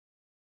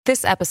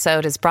This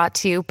episode is brought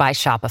to you by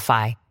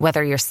Shopify.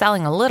 Whether you're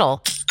selling a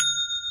little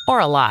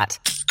or a lot,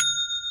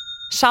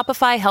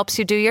 Shopify helps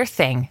you do your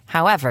thing,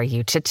 however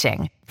you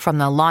cha-ching. From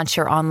the launch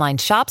your online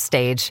shop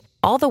stage,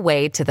 all the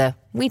way to the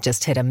we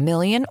just hit 1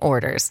 million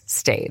orders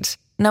stage.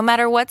 No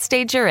matter what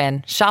stage you're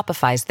in,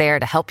 Shopify's there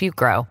to help you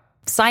grow.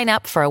 Sign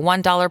up for a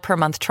 $1 per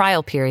month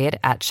trial period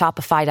at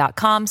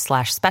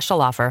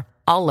shopify.com/special offer,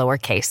 all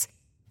lowercase.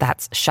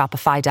 That's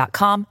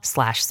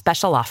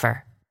shopify.com/special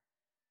offer.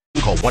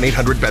 Call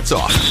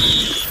 1-800-BETS-OFF.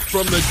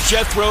 From the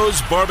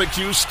Jethro's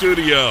Barbecue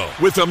Studio,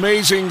 with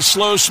amazing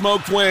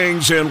slow-smoked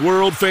wings and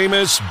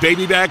world-famous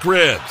baby back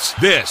ribs,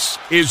 this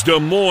is Des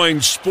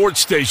Moines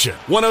Sports Station,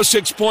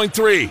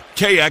 106.3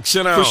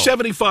 KXNO. For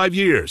 75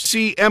 years,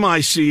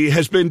 CMIC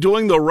has been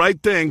doing the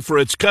right thing for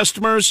its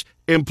customers,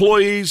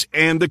 employees,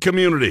 and the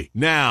community.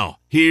 Now,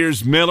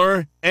 here's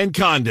Miller and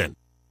Condon.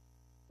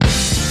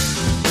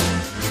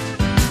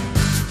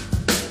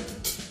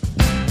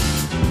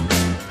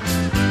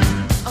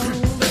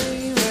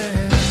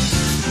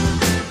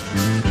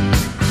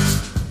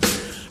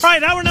 All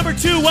right, hour number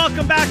 2.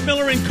 Welcome back.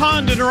 Miller and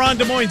Condon are on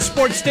Des Moines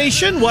Sports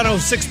Station,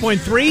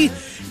 106.3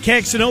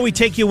 KXNO. We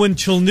take you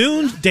until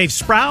noon. Dave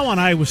Sproul on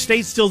Iowa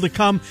State still to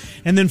come.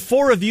 And then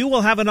 4 of you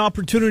will have an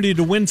opportunity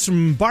to win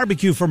some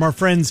barbecue from our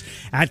friends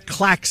at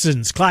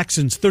Claxons.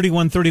 Claxons,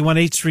 3131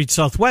 8th Street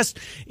Southwest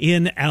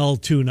in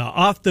Altoona.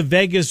 Off to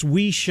Vegas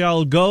we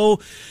shall go.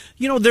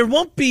 You know,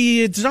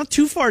 it's not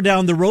too far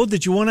down the road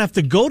that you won't have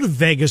to go to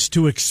Vegas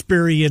to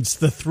experience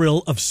the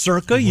thrill of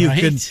Circa. Right. You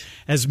can,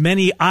 as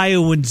many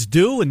Iowans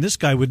do, and this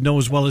guy would know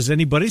as well as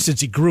anybody since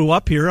he grew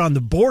up here on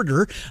the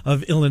border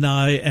of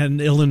Illinois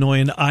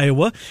and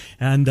Iowa,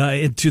 and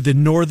into the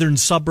northern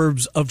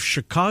suburbs of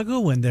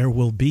Chicago, and there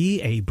will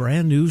be a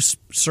brand new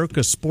Circa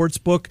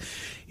Sportsbook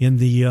in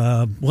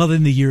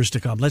the years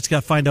to come. Let's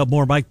find out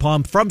more. Mike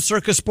Palm from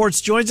Circa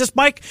Sports joins us.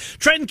 Mike,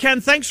 Trent and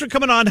Ken, thanks for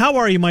coming on. How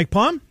are you, Mike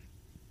Palm?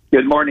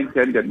 Good morning,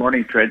 Ken. Good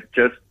morning, Trent.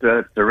 Just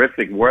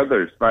terrific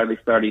weather is finally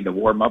starting to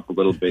warm up a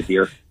little bit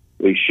here.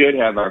 We should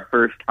have our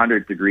first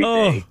 100-degree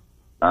day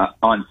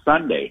on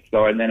Sunday,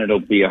 and then it'll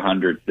be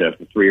 100 for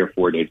 3 or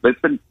 4 days. But it's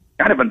been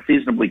kind of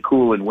unseasonably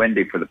cool and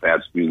windy for the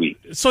past few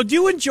weeks. So do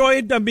you enjoy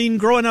it? I mean,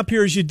 growing up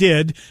here as you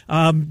did,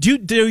 are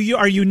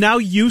you now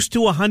used to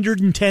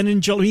 110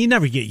 in July? You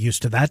never get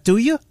used to that, do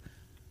you?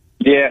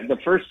 Yeah, the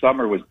first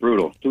summer was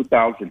brutal.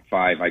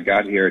 2005, I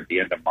got here at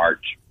the end of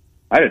March.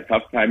 I had a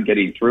tough time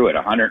getting through it.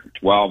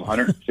 112,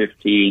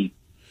 115,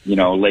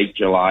 late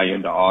July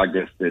into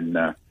August. And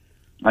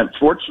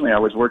unfortunately, I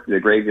was working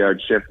the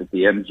graveyard shift at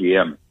the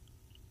MGM.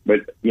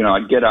 But,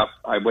 I'd get up.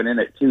 I went in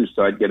at 2,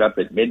 so I'd get up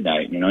at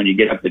midnight. And you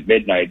get up at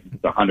midnight,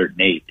 it's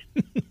 108.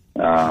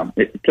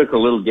 It took a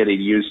little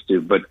getting used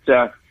to. But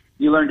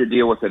you learn to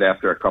deal with it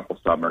after a couple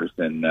summers.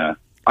 And I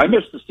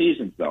miss the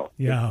seasons, though.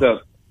 Yeah.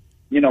 The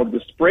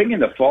spring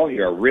and the fall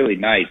here are really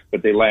nice,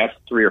 but they last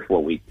 3 or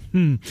 4 weeks.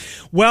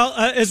 Well,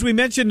 as we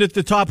mentioned at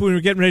the top when we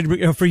were getting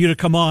ready for you to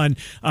come on,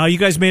 you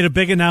guys made a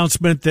big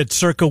announcement that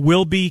Circa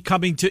will be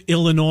coming to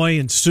Illinois,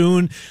 and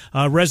soon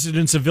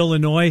residents of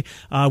Illinois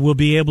will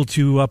be able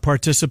to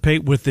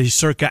participate with the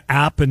Circa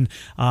app and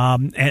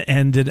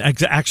an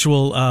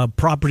actual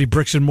property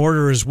bricks and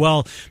mortar as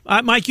well.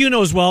 Mike, you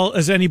know as well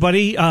as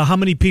anybody how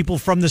many people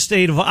from the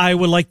state of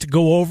Iowa like to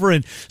go over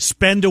and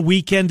spend a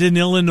weekend in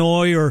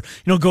Illinois, or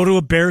go to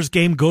a Bears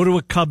game, go to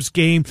a Cubs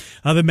game,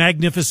 the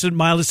Magnificent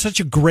Mile. It's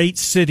such a great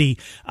city,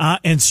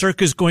 and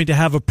Circa is going to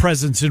have a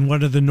presence in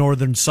one of the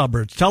northern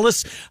suburbs. Tell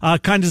us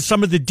kind of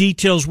some of the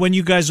details when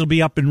you guys will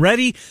be up and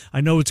ready.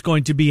 I know it's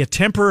going to be a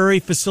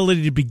temporary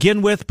facility to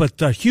begin with, but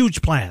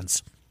huge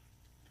plans.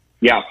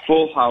 Yeah,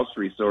 Full House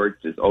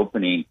Resorts is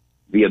opening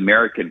the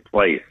American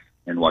Place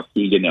in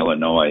Waukegan,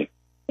 Illinois,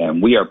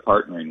 and we are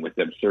partnering with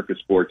them, Circa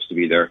Sports, to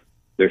be their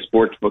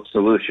sportsbook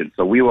solution.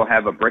 So we will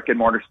have a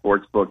brick-and-mortar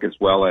sportsbook as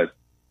well as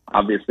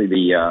obviously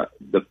the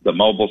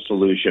mobile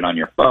solution on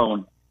your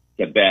phone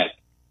to bet.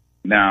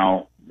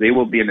 Now, they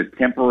will be in a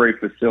temporary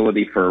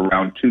facility for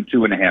around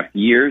 2.5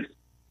 years.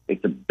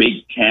 It's a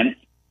big tent.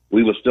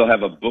 We will still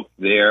have a book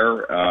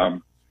there,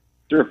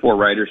 3 or 4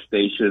 rider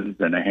stations,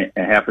 and a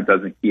half a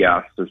dozen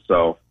kiosks or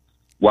so.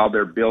 While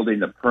they're building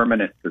the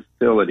permanent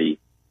facility,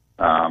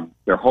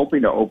 they're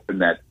hoping to open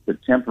the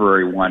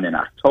temporary one in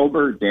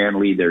October. Dan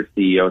Lee, their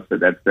CEO, said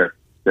that's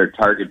their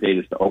target date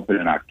is to open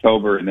in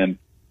October, and then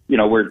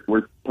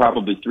we're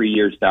probably 3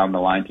 years down the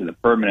line to the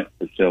permanent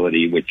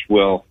facility, which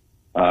will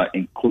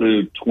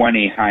include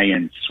 20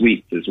 high-end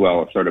suites as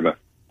well, sort of a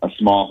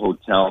small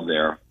hotel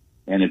there.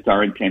 And it's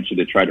our intention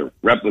to try to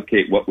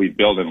replicate what we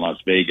built in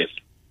Las Vegas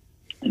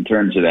in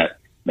terms of that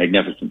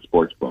magnificent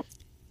sports book.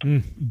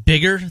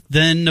 Bigger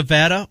than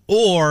Nevada,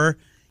 or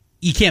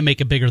you can't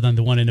make it bigger than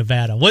the one in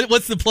Nevada?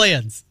 What's the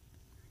plans?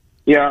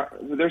 Yeah,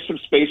 there's some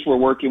space we're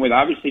working with.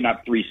 Obviously,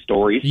 not 3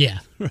 stories. Yeah.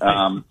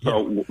 Right.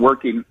 So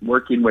working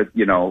with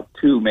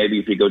 2, maybe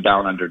if you go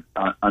down under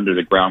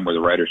the ground where the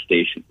rider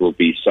stations will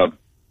be sub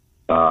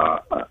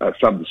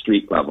the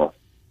street level.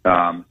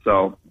 But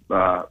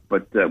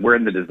we're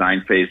in the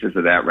design phases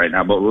of that right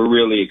now. But we're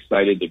really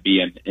excited to be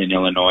in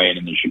Illinois and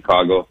in the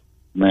Chicago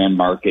land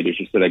market. As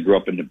you said, I grew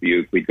up in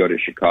Dubuque. We'd go to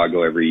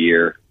Chicago every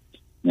year,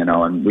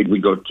 and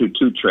we'd go to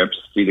 2 trips,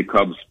 see the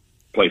Cubs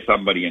play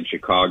somebody in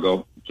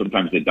Chicago,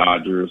 sometimes the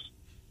Dodgers.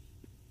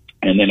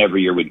 And then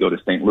every year we'd go to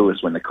St. Louis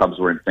when the Cubs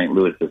were in St.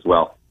 Louis as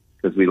well,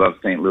 because we love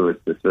St. Louis.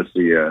 It's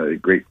especially a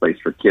great place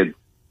for kids.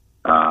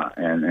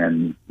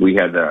 And we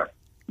had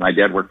my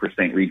dad worked for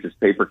St. Regis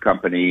Paper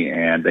Company,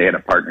 and they had a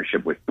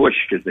partnership with Busch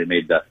because they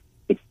made the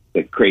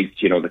crates,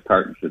 the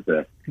cartons with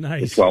the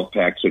 12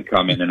 packs would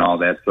come in and all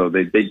that. So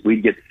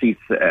we'd get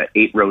seats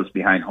 8 rows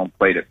behind home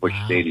plate at Busch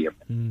Stadium.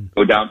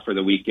 Go down for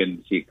the weekend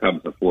and see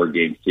Cubs, a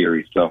 4-game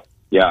series. So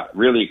yeah,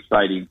 really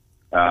exciting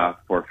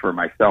for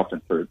myself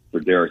and for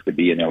Derek to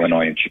be in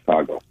Illinois and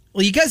Chicago.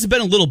 Well, you guys have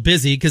been a little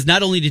busy because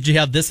not only did you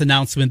have this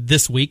announcement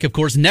this week, of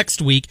course,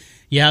 next week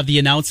you have the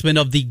announcement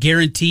of the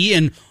guarantee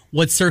and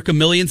what Circa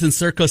Millions and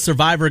Circa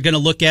Survivor are going to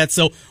look at.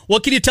 So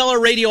what can you tell our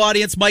radio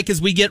audience, Mike,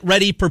 as we get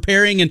ready,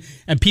 preparing,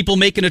 and people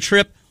making a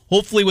trip,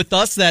 hopefully with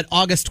us, that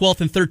August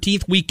 12th and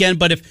 13th weekend,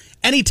 but if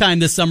anytime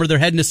this summer they're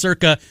heading to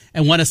Circa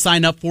and want to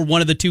sign up for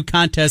one of the 2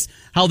 contests,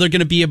 how they're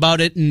going to be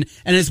about it, and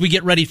as we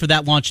get ready for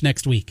that launch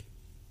next week?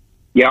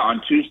 Yeah,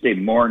 on Tuesday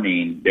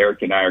morning,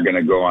 Derek and I are going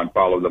to go on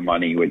Follow the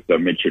Money with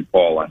Mitch and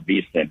Paul on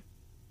VSiN.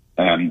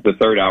 The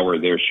 3rd hour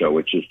of their show,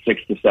 which is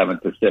 6 to 7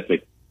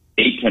 Pacific,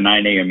 8 to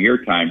 9 a.m.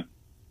 your time.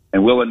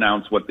 And we'll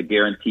announce what the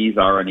guarantees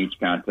are on each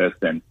contest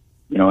and,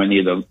 any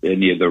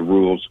of the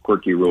rules,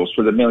 quirky rules.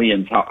 For the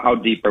millions, how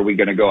deep are we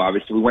going to go?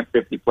 Obviously, we went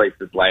 50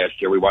 places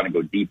last year. We want to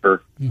go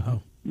deeper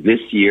this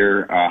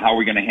year. How are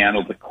we going to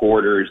handle the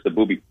quarters? The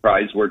Booby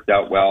Prize worked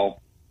out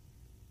well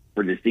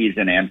for the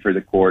season and for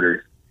the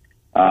quarters.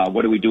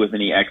 What do we do with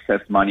any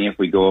excess money if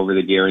we go over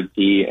the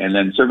guarantee? And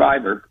then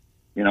Survivor,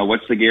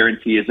 what's the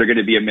guarantee? Is there going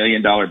to be $1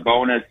 million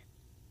bonus?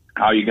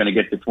 How are you going to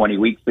get to 20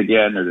 weeks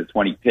again, or the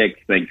 20 picks,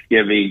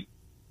 Thanksgiving?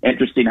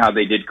 Interesting how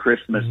they did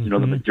Christmas. The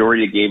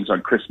majority of games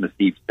on Christmas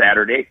Eve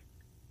Saturday,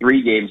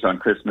 3 games on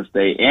Christmas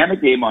Day, and a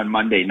game on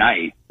Monday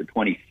night, the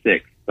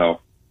 26th.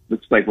 So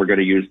looks like we're going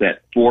to use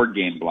that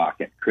 4-game block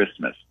at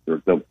Christmas,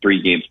 the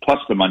 3 games plus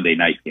the Monday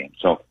night game.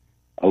 So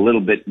a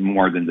little bit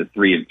more than the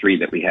 3 and 3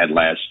 that we had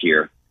last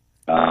year.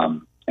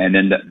 And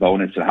then the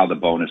bonus and how the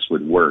bonus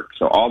would work.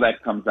 So all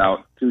that comes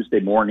out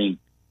Tuesday morning,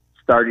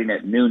 starting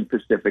at noon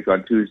Pacific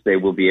on Tuesday.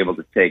 We'll be able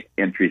to take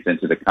entries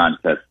into the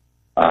contest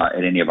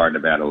at any of our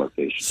Nevada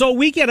locations. So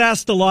we get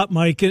asked a lot,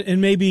 Mike, and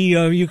maybe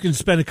you can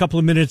spend a couple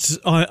of minutes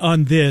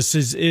on this.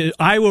 Is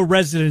Iowa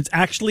residents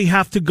actually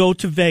have to go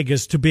to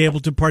Vegas to be able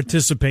to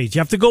participate? You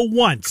have to go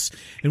once,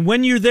 and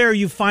when you're there,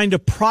 you find a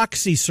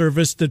proxy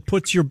service that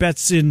puts your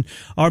bets in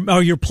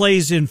or your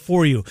plays in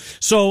for you.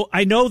 So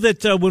I know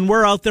that when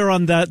we're out there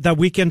on that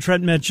weekend,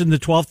 Trent mentioned the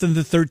 12th and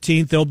the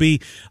 13th, there'll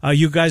be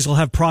you guys will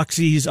have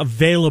proxies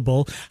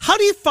available. How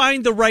do you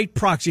find the right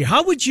proxy?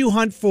 How would you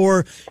hunt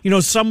for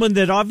someone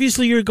that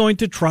obviously you're going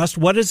to trust?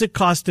 What does it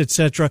cost,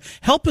 etc.?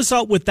 Help us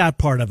out with that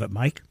part of it,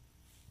 Mike.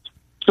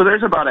 So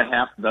there's about a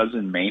half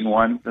dozen main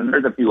ones, and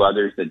there's a few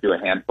others that do a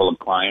handful of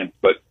clients.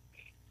 But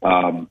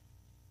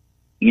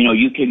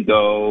you can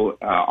go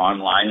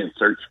online and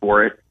search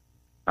for it,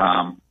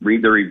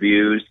 read the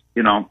reviews.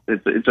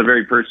 It's a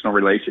very personal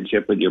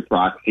relationship with your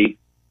proxy.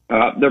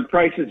 The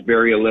prices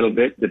vary a little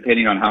bit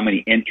depending on how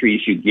many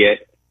entries you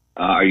get.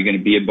 Are you going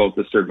to be in both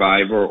the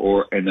Survivor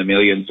or in the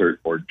Millions,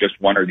 or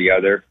just one or the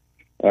other?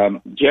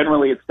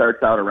 Generally, it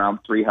starts out around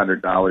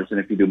 $300, and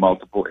if you do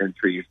multiple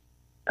entries,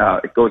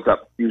 it goes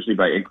up usually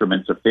by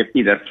increments of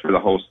 50. That's for the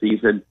whole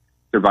season.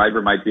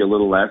 Survivor might be a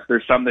little less.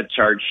 There's some that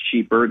charge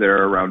cheaper.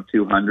 They're around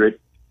 $200.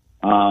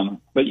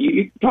 But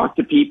you talk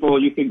to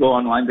people. You can go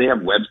online. They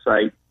have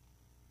websites.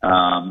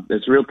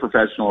 It's a real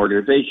professional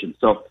organization.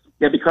 So,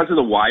 yeah, because of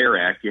the Wire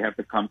Act, you have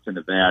to come to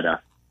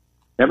Nevada.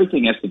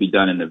 Everything has to be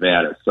done in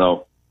Nevada.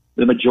 So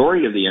the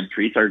majority of the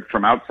entries are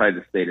from outside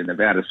the state of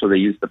Nevada. So they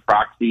use the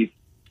proxies.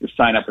 You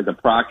sign up as a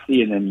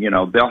proxy, and then,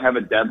 they'll have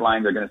a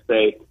deadline. They're going to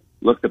say,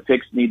 look, the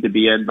picks need to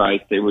be in by,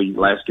 say,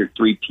 last year,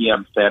 3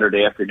 p.m.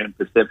 Saturday afternoon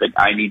Pacific.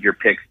 I need your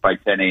picks by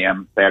 10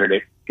 a.m.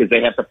 Saturday, because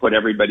they have to put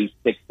everybody's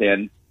picks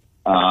in.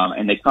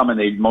 And they come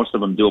and most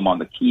of them do them on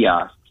the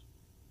kiosks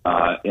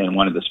in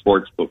one of the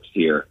sports books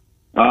here.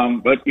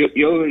 But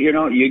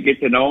you get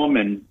to know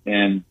them,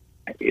 and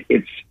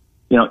it's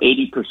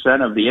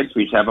 80% of the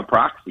entries have a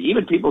proxy.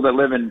 Even people that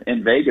live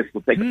in Vegas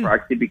will take a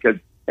proxy, because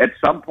at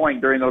some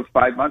point during those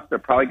 5 months, they're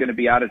probably going to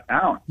be out of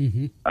town.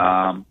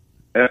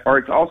 Or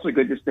it's also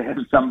good just to have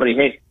somebody,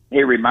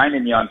 hey,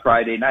 reminding you on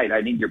Friday night,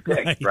 I need your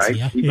picks, right?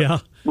 Yeah.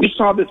 We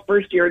saw this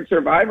first year in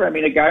Survivor. I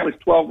mean, a guy was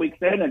 12 weeks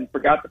in and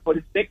forgot to put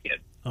his pick in,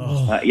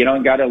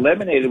 and got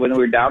eliminated when we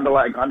were down to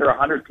like under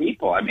 100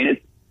 people. I mean,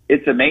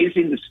 it's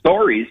amazing the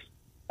stories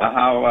of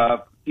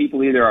how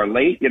people either are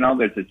late,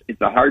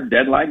 it's a hard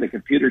deadline. The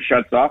computer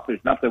shuts off.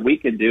 There's nothing we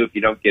can do if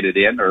you don't get it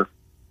in, or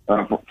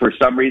for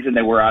some reason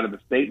they were out of the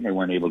state and they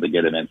weren't able to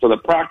get it in. So the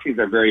proxies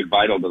are very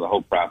vital to the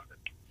whole process.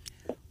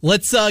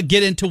 Let's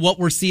get into what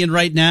we're seeing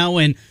right now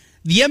and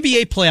the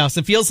NBA playoffs.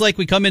 It feels like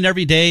we come in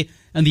every day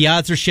and the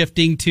odds are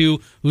shifting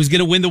to who's going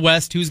to win the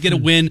West, who's going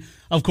to win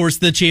of course,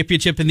 the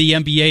championship in the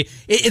NBA.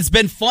 It's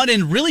been fun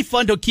and really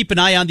fun to keep an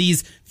eye on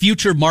these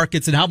future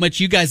markets and how much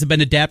you guys have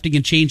been adapting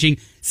and changing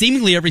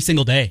seemingly every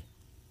single day.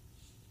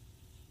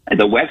 And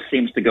the West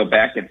seems to go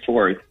back and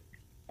forth.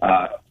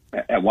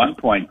 At one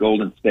point,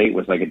 Golden State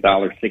was like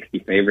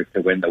 $1.60 favorite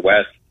to win the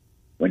West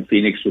when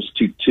Phoenix was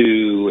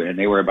 2-2 and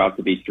they were about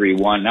to be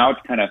 3-1. Now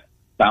it's kind of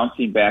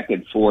bouncing back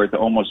and forth,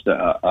 almost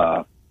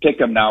a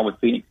pick 'em now with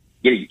Phoenix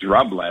getting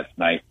drubbed last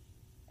night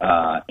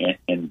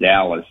in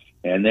Dallas.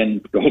 And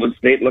then Golden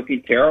State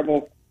looking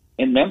terrible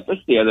in Memphis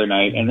the other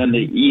night. And then the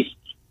East,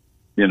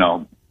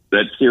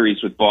 that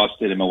series with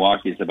Boston and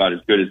Milwaukee is about as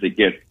good as it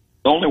gets.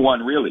 The only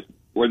one really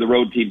where the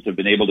road teams have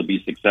been able to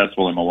be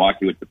successful in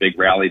Milwaukee with the big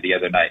rally the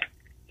other night.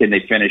 Can they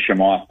finish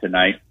them off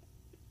tonight?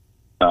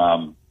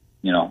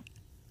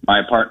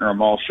 My partner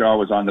Amal Shaw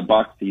was on the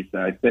Bucks. He's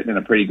sitting in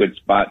a pretty good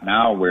spot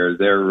now where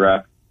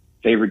they're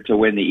favored to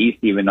win the East,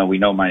 even though we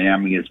know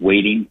Miami is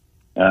waiting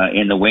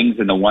in the wings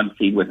in the 1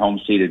 seed with home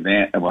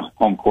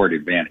court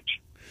advantage.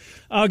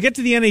 I'll get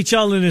to the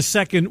NHL in a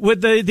second.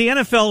 With the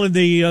NFL and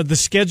the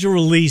schedule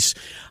release,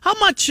 how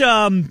much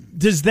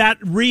does that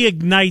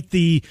reignite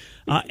the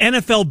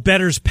NFL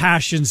bettors'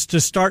 passions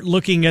to start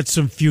looking at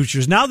some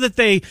futures? Now that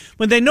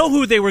when they know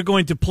who they were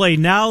going to play,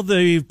 now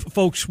the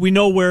folks, we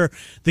know where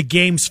the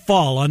games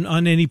fall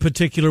on any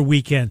particular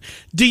weekend.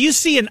 Do you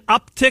see an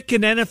uptick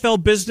in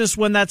NFL business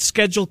when that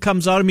schedule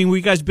comes out? I mean, were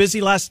you guys busy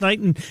last night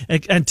and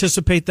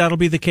anticipate that'll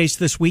be the case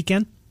this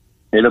weekend?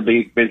 It'll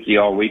be busy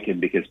all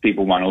weekend because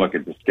people want to look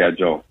at the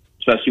schedule,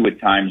 especially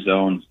with time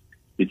zones.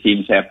 The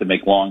teams have to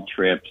make long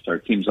trips. Our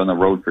team's on the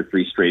road for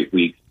 3 straight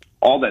weeks.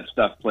 All that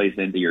stuff plays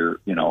into your,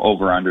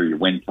 over/under, your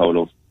win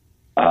totals,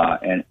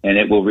 and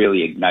it will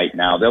really ignite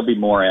now. There'll be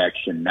more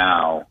action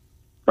now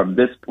from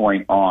this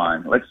point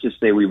on. Let's just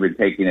say we've been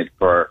taking it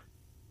for,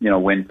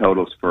 win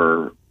totals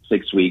for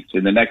 6 weeks.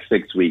 In the next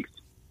 6 weeks,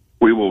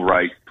 we will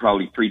write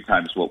probably 3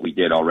 times what we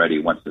did already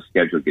once the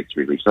schedule gets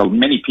released. So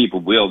many people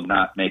will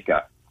not make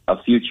a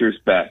futures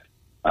bet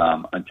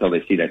until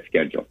they see that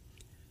schedule.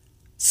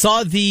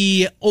 Saw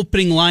the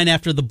opening line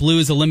after the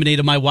Blues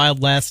eliminated my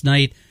Wild last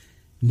night.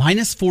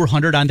 Minus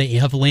 400 on the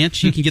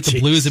Avalanche. You can get the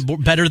Blues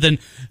better than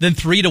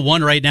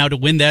 3-1 right now to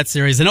win that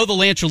series. I know the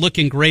Lanch are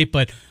looking great,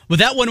 but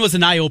that one was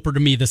an eye-opener to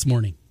me this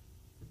morning.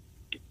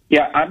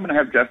 Yeah, I'm going to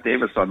have Jeff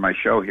Davis on my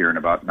show here in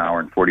about an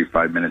hour and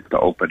 45 minutes to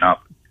open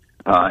up.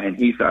 And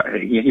he's a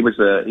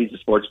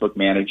sportsbook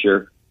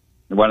manager.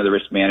 One of the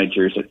risk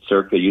managers at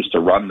Circa, used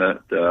to run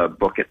the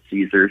book at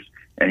Caesars,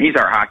 and he's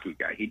our hockey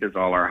guy. He does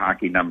all our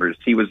hockey numbers.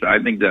 He was, I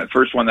think, the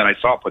first one that I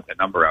saw put the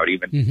number out,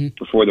 even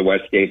before the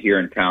Westgate here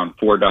in town,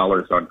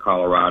 $4 on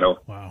Colorado.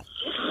 Wow.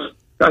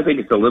 I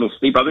think it's a little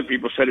steep. Other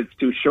people said it's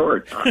too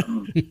short.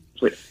 Can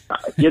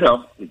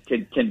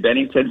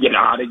Bennington get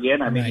hot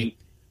again? I mean,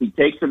 he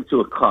takes them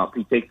to a cup.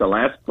 He takes the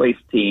last place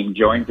team,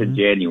 joins in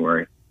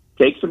January,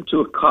 takes them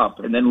to a cup,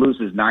 and then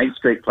loses 9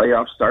 straight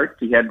playoff starts.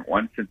 He hadn't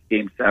won since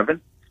Game 7.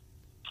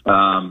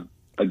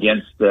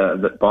 Against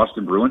the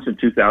Boston Bruins in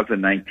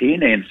 2019.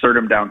 They insert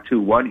him down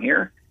 2-1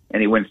 here,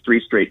 and he wins 3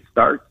 straight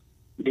starts.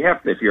 You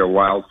have to, if you're a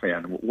Wild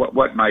fan,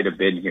 what might have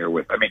been here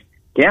with,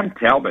 Cam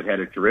Talbot had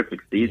a terrific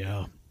season.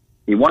 Yeah.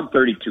 He won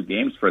 32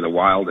 games for the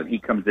Wild, and he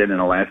comes in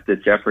a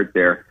last-ditch effort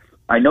there.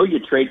 I know you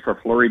trade for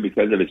Fleury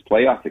because of his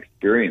playoff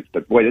experience,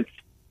 but boy,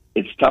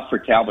 it's tough for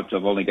Talbot to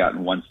have only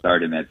gotten 1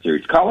 start in that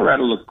series.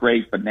 Colorado looked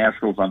great, but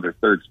Nashville's on their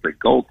 3rd straight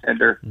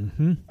goaltender.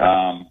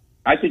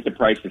 I think the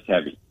price is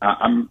heavy.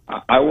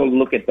 I will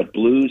look at the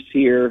Blues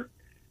here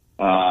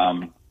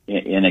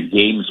in a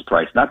games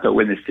price, not to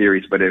win the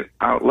series, but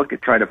I'll look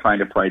at try to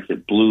find a price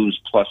at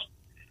Blues plus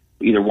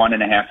either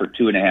 1.5 or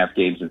 2.5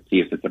 games and see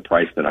if it's a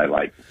price that I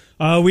like.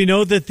 We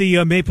know that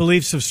the Maple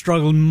Leafs have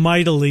struggled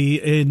mightily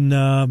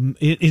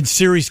in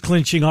series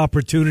clinching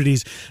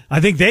opportunities. I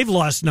think they've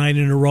lost 9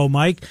 in a row,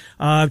 Mike.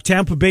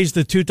 Tampa Bay's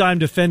the 2-time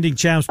defending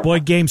champs. Boy,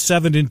 Game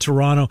 7 in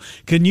Toronto.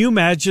 Can you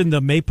imagine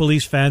the Maple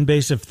Leafs fan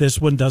base if this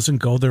one doesn't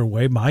go their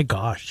way? My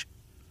gosh.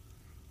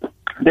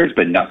 There's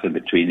been nothing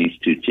between these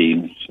two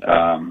teams.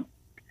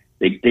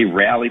 They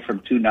rally from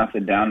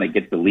 2-0 down. They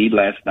get the lead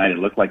last night. It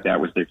looked like that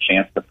was their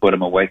chance to put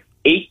them away.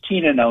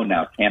 18-0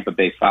 now, Tampa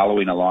Bay,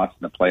 following a loss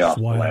in the playoffs,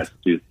 the last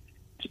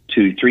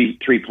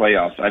three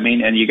playoffs.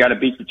 And you got to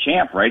beat the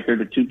champ, right? They're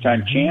the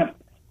 2-time champ.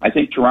 I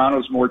think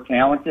Toronto's more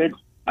talented.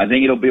 I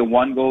think it'll be a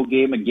 1-goal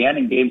game again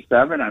in Game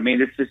 7.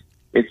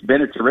 It's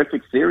been a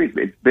terrific series.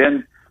 It's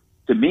been,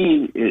 to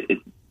me,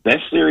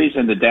 best series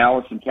in the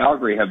Dallas and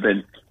Calgary have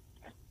been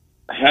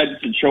heads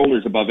and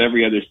shoulders above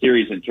every other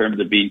series in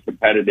terms of being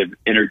competitive,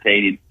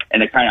 entertaining,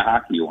 and the kind of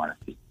hockey you want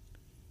to see.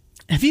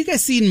 Have you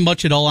guys seen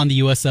much at all on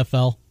the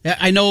USFL?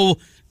 I know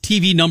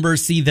TV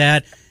numbers see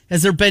that.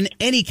 Has there been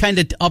any kind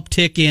of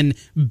uptick in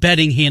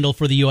betting handle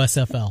for the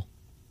USFL?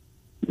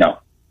 No.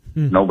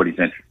 Nobody's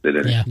interested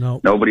in it.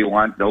 No. Nobody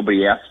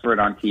asks for it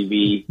on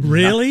TV.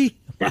 Really?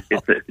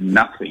 It's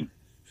nothing.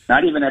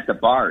 Not even at the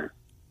bars.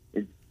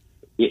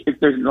 If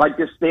there's like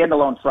this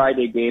standalone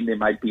Friday game, they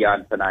might be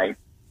on tonight.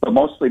 But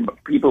mostly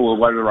people will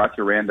want to watch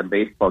a random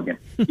baseball game.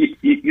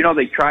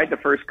 They tried the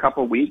first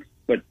couple weeks,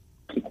 but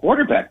the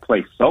quarterback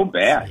plays so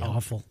bad. It's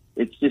awful.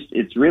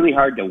 It's really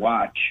hard to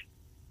watch.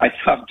 I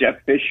saw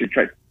Jeff Fisher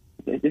try.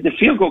 The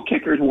field goal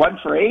kicker is 1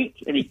 for 8,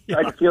 and he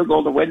tried a field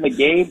goal to win the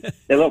game.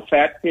 The little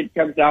fat kid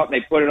comes out, and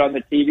they put it on the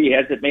TV. He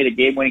hasn't made a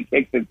game-winning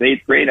kick since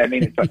 8th grade. I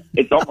mean,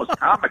 it's almost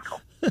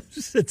comical.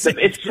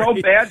 It's so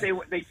bad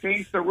they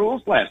changed the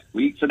rules last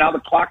week, so now the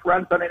clock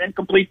runs on an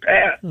incomplete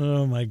pass.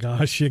 Oh, my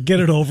gosh. You get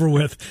it over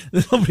with.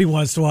 Nobody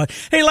wants to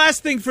watch. Hey,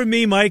 last thing from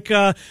me, Mike.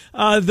 The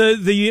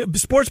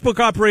sportsbook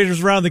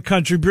operators around the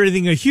country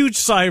breathing a huge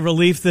sigh of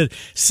relief that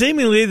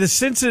seemingly the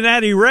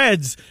Cincinnati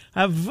Reds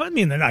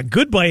they're not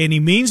good by any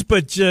means,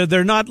 but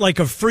they're not like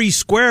a free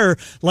square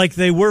like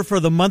they were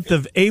for the month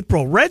of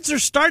April. Reds are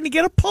starting to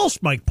get a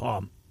pulse, Mike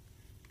Palm.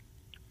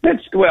 They're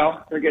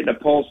getting a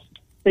pulse.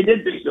 They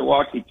did beat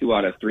Milwaukee 2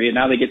 out of 3, and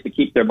now they get to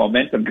keep their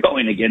momentum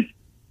going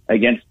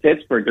against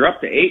Pittsburgh. They're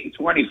up to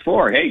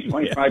 8-24. Hey,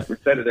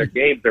 25% of their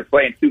games they're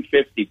playing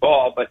 .250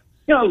 ball, but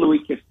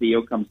Luis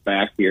Castillo comes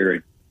back here,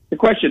 and the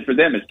question for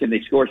them is, can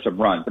they score some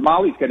runs?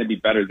 Amali's going to be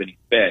better than he's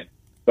been.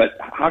 But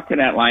how can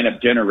that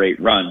lineup generate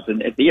runs?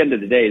 And at the end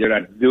of the day, they're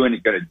not going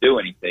to do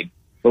anything.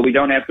 But we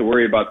don't have to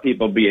worry about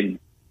people being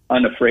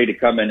unafraid to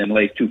come in and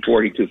lay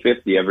 240,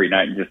 250 every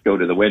night and just go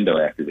to the window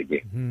after the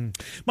game.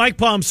 Mike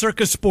Palm,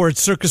 Circa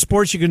Sports. Circa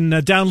Sports, you can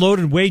download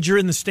and wager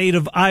in the state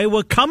of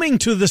Iowa, coming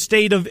to the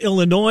state of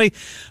Illinois,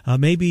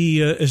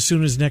 maybe as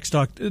soon as next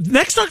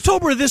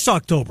October or this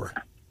October?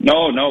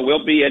 No,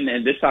 we'll be in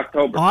this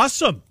October.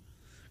 Awesome.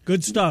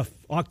 Good stuff.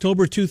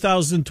 October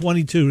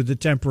 2022, the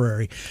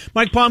temporary.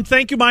 Mike Palm,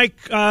 thank you, Mike.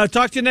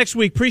 Talk to you next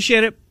week.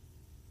 Appreciate it.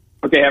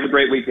 Okay, have a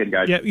great weekend,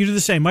 guys. Yeah, you do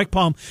the same. Mike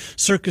Palm,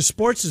 Circa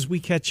Sports, as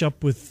we catch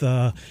up with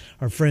our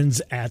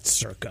friends at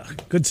Circa.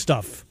 Good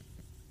stuff.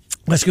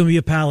 That's going to be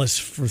a palace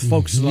for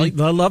folks who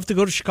love to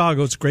go to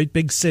Chicago. It's a great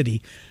big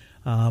city.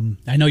 I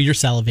know you're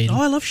salivating.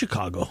 Oh, I love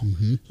Chicago.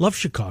 Love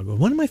Chicago.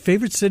 One of my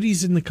favorite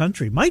cities in the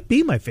country. Might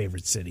be my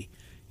favorite city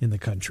in the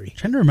country. I'm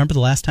trying to remember the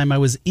last time I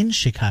was in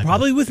Chicago.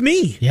 Probably with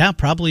me. Yeah,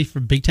 probably for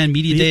Big Ten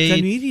Media Day. Big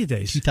Ten Media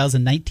Days.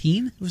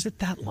 2019. Was it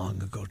that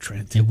long ago,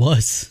 Trent? It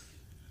was.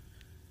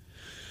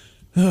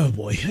 Oh,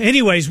 boy.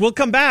 Anyways, we'll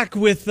come back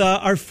with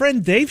our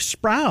friend Dave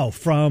Sproul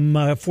from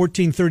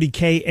 1430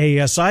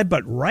 KASI.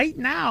 But right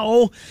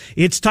now,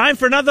 it's time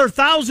for another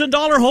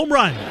 $1,000 home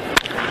run.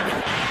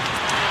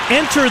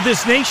 Enter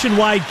this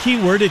nationwide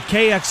keyword at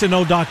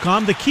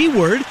KXNO.com. The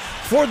keyword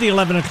for the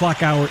 11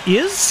 o'clock hour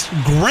is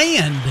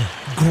grand.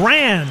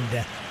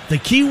 Grand. The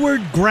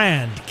keyword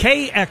grand.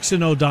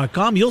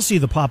 KXNO.com. You'll see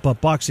the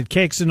pop-up box at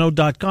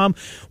KXNO.com.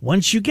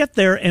 Once you get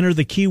there, enter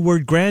the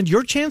keyword grand.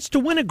 Your chance to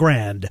win a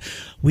grand.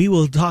 We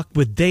will talk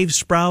with Dave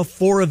Sproul.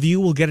 4 of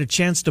you will get a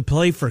chance to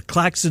play for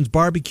Claxon's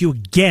Barbecue.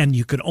 Again,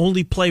 you can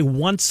only play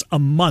once a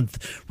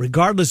month,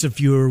 regardless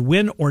if you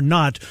win or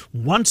not.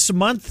 Once a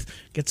month,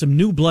 get some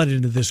new blood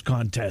into this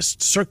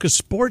contest. Circa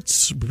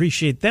Sports,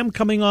 appreciate them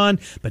coming on.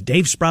 But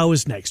Dave Sproul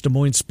is next. Des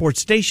Moines Sports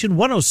Station,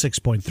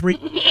 106.3.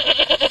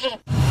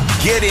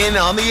 Get in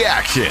on the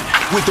action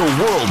with the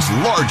world's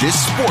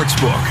largest sports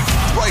book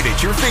right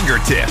at your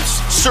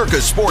fingertips.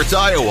 Circa Sports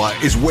Iowa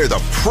is where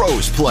the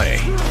pros play.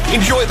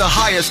 Enjoy the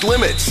highest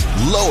limits,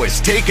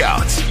 lowest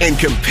takeouts, and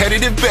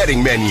competitive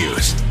betting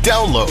menus.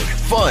 Download,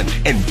 fund,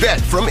 and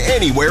bet from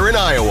anywhere in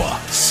Iowa.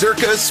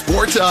 Circa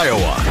Sports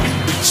Iowa.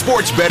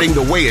 Sports betting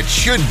the way it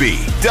should be.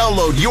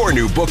 Download your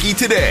new bookie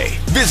today.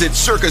 Visit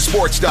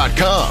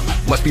circasports.com.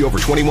 Must be over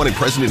 21 and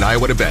present in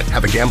Iowa to bet.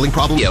 Have a gambling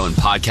problem? And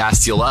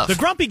podcasts you'll love. The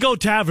Grumpy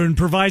Goat Tavern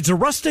provides a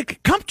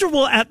rustic,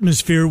 comfortable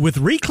atmosphere with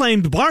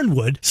reclaimed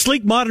barnwood,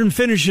 sleek modern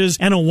finishes,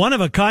 and a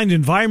one-of-a-kind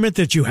environment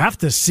that you have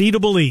to see to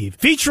believe.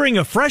 Featuring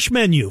a fresh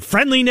menu,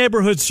 friendly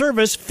neighborhood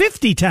service,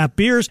 50 tap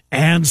beers,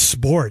 and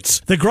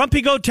sports. The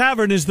Grumpy Goat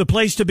Tavern is the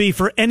place to be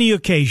for any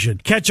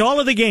occasion. Catch all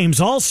of the games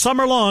all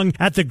summer long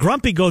at the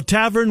Grumpy Goat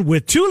Tavern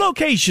with 2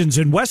 locations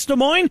in West Des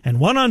Moines and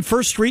 1 on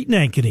 1st Street in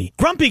Ankeny.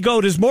 Grumpy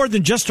Goat is more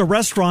than just a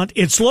restaurant.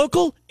 It's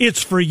local,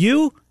 it's for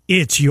you,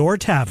 it's your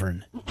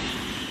tavern.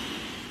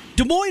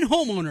 Des Moines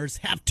homeowners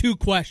have 2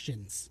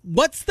 questions.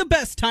 What's the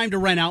best time to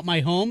rent out my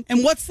home?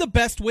 And what's the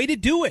best way to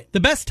do it? The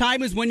best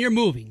time is when you're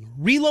moving,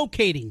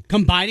 relocating,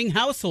 combining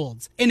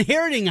households,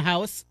 inheriting a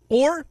house,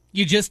 or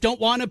you just don't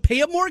want to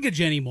pay a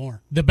mortgage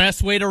anymore. The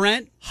best way to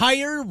rent?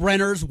 Hire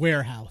Renters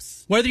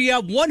Warehouse. Whether you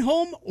have one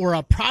home or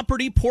a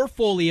property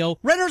portfolio,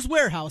 Renters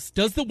Warehouse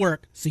does the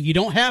work so you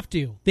don't have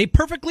to. They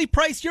perfectly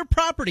price your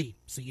property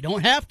so you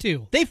don't have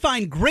to. They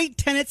find great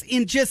tenants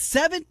in just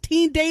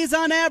 17 days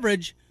on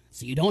average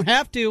so you don't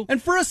have to.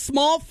 And for a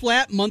small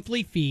flat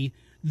monthly fee,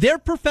 their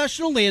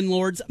professional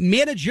landlords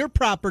manage your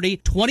property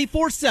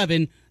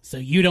 24/7 so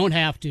you don't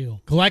have to.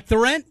 Collect the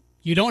rent?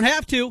 You don't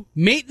have to.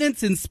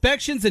 Maintenance,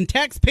 inspections, and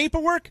tax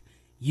paperwork?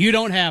 You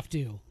don't have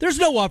to. There's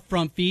no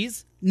upfront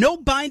fees, no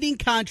binding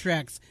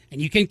contracts,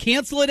 and you can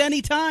cancel at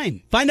any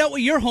time. Find out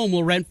what your home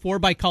will rent for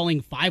by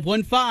calling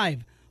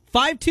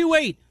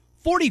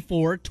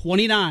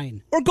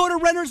 515-528-4429 or go to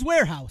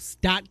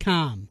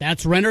renterswarehouse.com.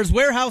 That's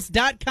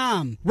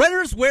renterswarehouse.com.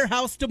 Renters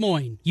Warehouse Des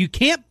Moines. You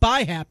can't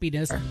buy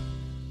happiness.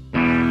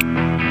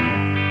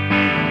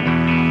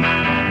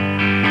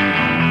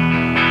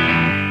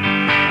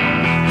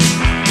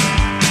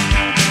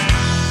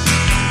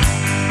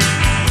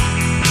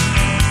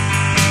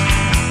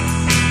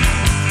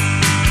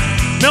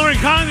 Miller and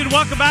Condon,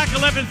 welcome back.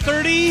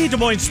 11:30, Des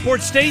Moines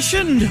Sports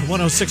Station,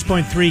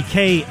 106.3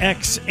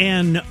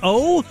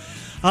 KXNO.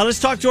 Let's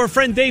talk to our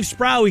friend Dave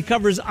Sproul. He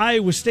covers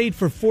Iowa State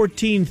for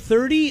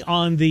 1430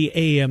 on the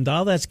AM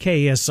dial. That's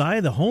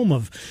KSI, the home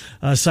of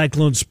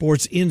Cyclone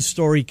Sports in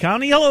Story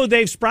County. Hello,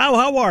 Dave Sproul.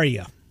 How are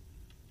you?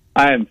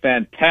 I am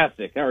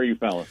fantastic. How are you,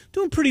 fellas?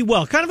 Doing pretty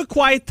well. Kind of a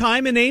quiet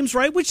time in Ames,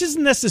 right? Which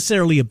isn't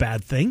necessarily a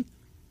bad thing.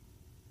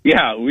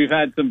 Yeah, we've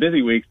had some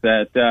busy weeks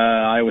that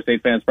Iowa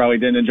State fans probably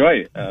didn't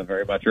enjoy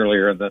very much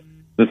earlier in the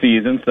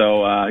season.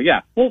 So,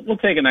 we'll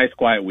take a nice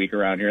quiet week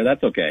around here.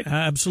 That's okay.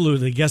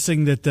 Absolutely.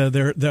 Guessing that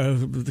they're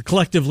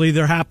collectively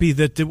they're happy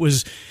that it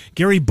was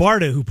Gary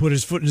Barta who put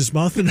his foot in his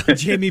mouth and not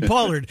Jamie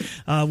Pollard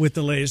with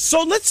the latest.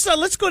 So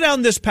let's go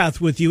down this path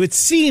with you. It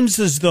seems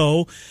as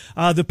though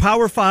the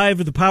Power 5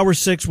 or the Power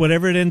 6,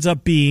 whatever it ends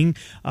up being,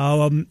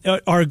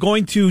 are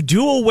going to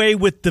do away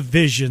with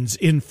divisions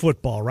in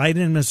football, right?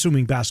 And I'm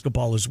assuming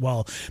basketball as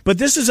well. But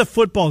this is a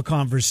football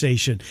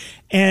conversation.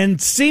 And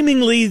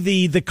seemingly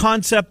the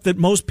concept that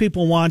most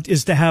people want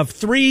is to have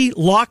 3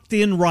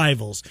 locked-in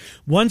rivals.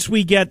 Once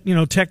we get,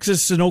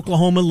 Texas and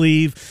Oklahoma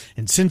leave,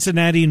 and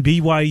Cincinnati and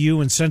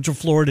BYU and Central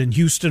Florida and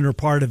Houston are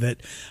part of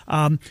it.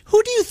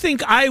 Who do you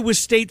think Iowa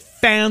State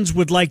fans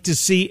would like to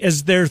see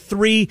as their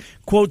 3,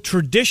 quote,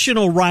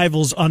 traditional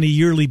rivals on a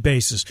yearly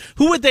basis?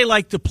 Who would they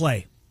like to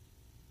play?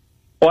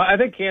 Well, I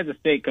think Kansas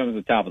State comes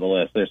at the top of the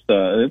list. It's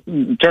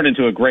turned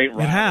into a great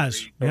rivalry. It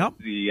has. Yep.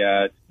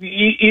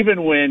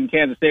 Even when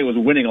Kansas State was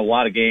winning a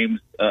lot of games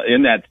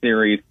in that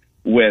series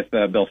with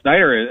Bill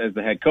Snyder as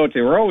the head coach,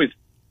 they were always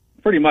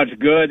pretty much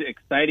good,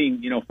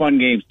 exciting, fun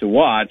games to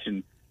watch,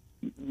 and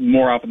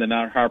more often than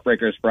not,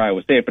 heartbreakers for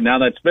Iowa State. But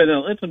now it's been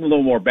a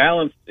little more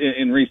balanced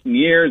in recent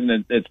years,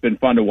 and it's been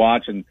fun to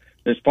watch. And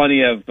there's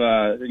plenty of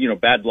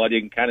bad blood you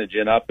can kind of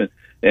gin up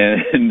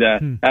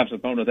and have some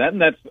fun with that.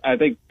 And that's, I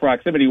think,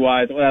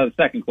 proximity-wise, the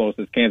second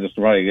closest. Kansas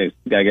will probably,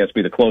 I guess,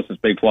 be the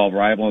closest Big 12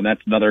 rival, and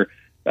that's another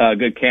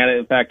good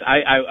candidate. In fact,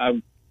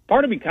 I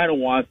part of me kind of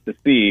wants to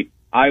see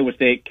Iowa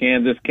State,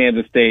 Kansas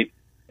State,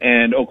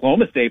 and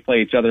Oklahoma State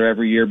play each other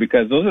every year,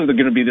 because those are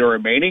going to be the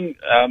remaining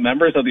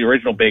members of the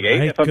original Big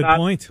 8, if I'm not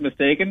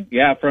mistaken.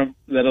 Yeah,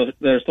 that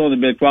are still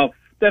in the Big 12.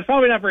 That's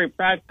probably not very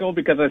practical,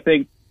 because I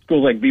think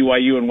schools like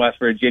BYU and West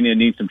Virginia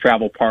need some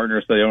travel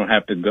partners so they don't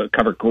have to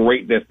cover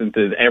great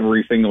distances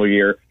every single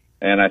year.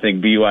 And I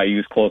think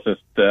BYU's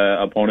closest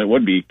opponent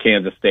would be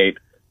Kansas State,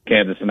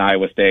 Kansas and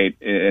Iowa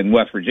State, and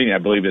West Virginia, I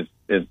believe,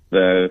 is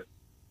the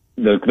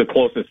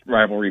closest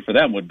rivalry for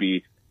them would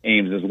be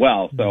Ames as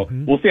well. So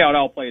we'll see how it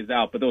all plays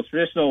out. But those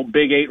traditional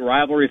Big 8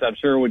 rivalries, I'm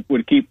sure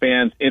would keep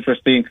fans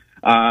interesting.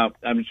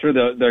 I'm sure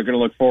they're going to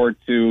look forward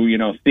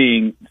to,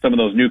 seeing some of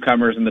those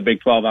newcomers in the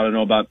Big 12. I don't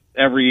know about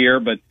every year,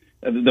 but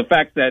the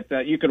fact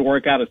that you could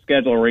work out a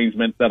schedule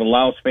arrangement that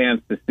allows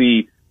fans to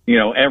see,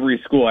 every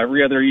school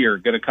every other year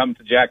going to come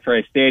to Jack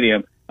Trice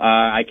Stadium,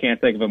 I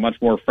can't think of a much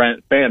more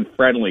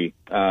fan-friendly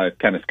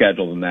kind of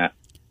schedule than that.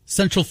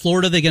 Central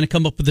Florida, they're going to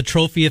come up with a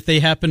trophy if they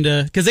happen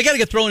to, because they got to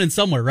get thrown in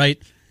somewhere,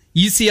 right?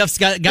 UCF's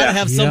got to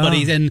have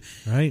somebody, and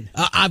right.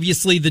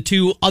 Obviously the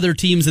 2 other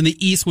teams in the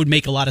East would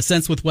make a lot of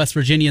sense with West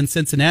Virginia and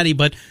Cincinnati,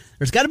 but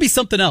there's got to be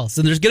something else,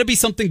 and there's going to be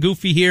something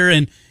goofy here,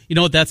 and you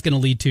know what that's going to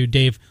lead to,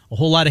 Dave? A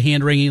whole lot of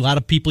hand-wringing, a lot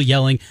of people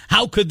yelling.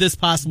 How could this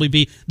possibly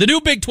be? The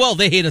new Big 12,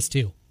 they hate us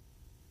too.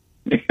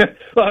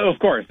 Well, of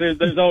course,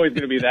 there's always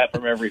going to be that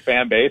from every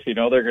fan base. They're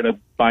going to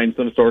find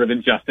some sort of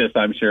injustice,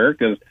 I'm sure,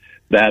 because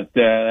that's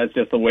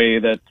just the way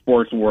that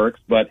sports works.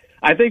 But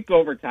I think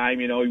over time,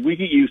 we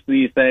get used to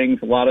these things.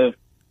 A lot of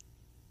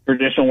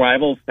traditional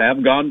rivals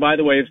have gone by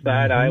the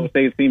wayside. Iowa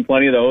State's seen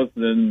plenty of those,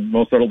 and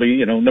most of it'll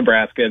be,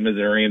 Nebraska and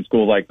Missouri and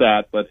schools like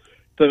that. But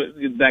so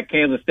that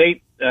Kansas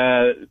State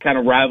kind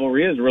of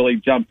rivalry has really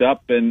jumped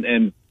up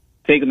and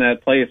taken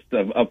that place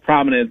of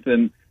prominence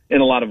in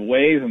a lot of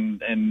ways.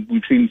 And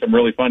we've seen some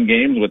really fun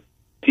games with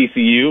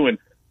TCU and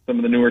some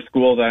of the newer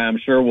schools. I'm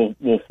sure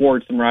we'll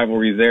forge some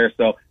rivalries there.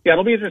 So, yeah,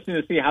 it'll be interesting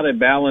to see how they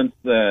balance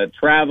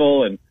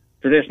travel and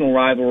traditional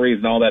rivalries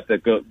and all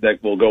that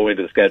will go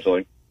into the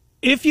scheduling.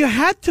 If you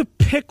had to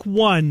pick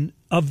one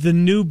of the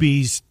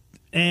newbies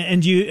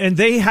and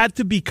they had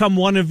to become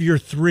one of your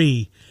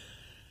 3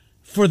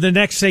 for the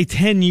next, say,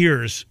 10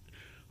 years,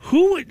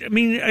 who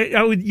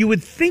would, you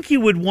would think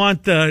you would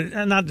want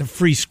not the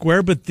free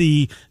square, but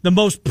the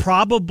most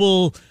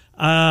probable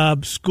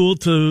school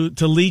to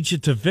lead you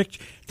to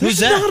victory. Who's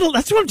that?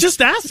 That's what I'm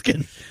just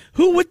asking.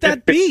 Who would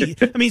that be?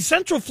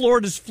 Central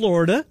Florida's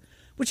Florida,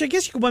 which I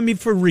guess you could want me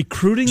for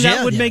recruiting.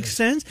 That would make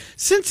sense.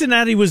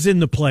 Cincinnati was in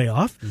the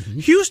playoff.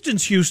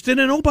 Houston's Houston.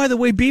 And, oh, by the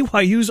way,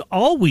 BYU's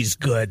always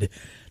good.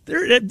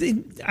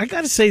 I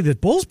got to say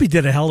that Bowlesby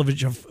did a hell of a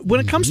job when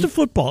it comes to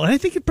football, and I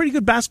think it's pretty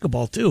good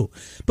basketball too.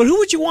 But who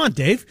would you want,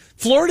 Dave?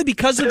 Florida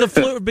because of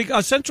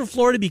the Central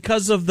Florida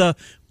because of the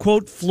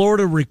quote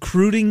Florida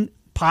recruiting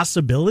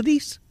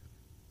possibilities.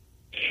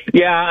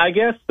 Yeah, I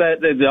guess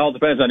that it all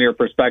depends on your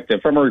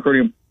perspective. From a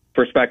recruiting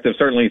perspective,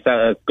 certainly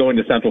going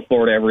to Central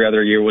Florida every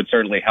other year would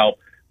certainly help.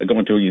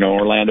 Going to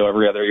Orlando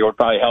every other year would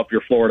probably help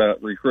your Florida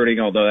recruiting,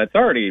 although that's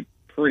already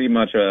pretty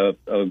much a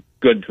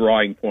good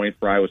drawing point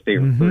for Iowa State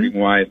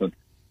recruiting-wise. There's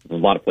a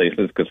lot of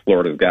places because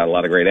Florida's got a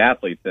lot of great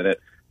athletes in it.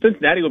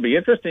 Cincinnati will be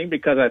interesting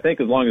because I think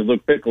as long as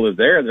Luke Fickell is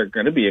there, they're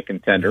going to be a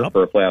contender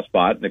for a playoff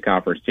spot in the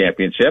conference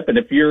championship. And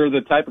if you're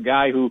the type of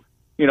guy who,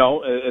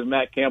 as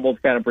Matt Campbell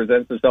kind of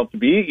presents himself to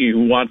be,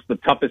 who wants the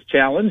toughest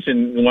challenge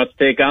and wants to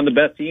take on the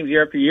best teams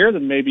year after year,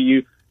 then maybe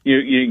you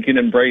can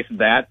embrace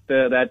that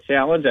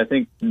challenge. I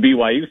think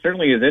BYU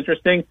certainly is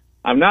interesting.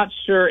 I'm not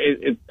sure.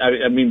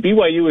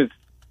 BYU is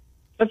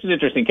such an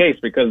interesting case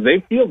because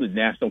they've fielded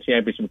national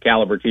championship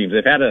caliber teams.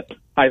 They've had a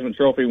Heisman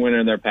Trophy winner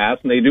in their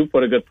past, and they do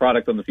put a good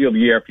product on the field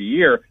year after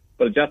year.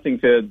 But adjusting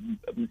to,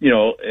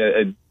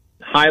 a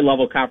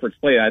high-level conference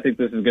play, I think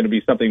this is going to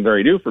be something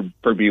very new for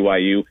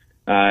BYU,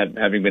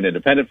 having been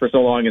independent for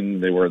so long,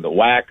 and they were the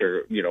WAC,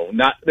 or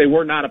they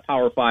were not a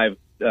Power 5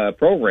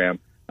 program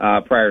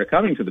prior to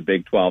coming to the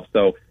Big 12.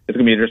 So it's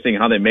going to be interesting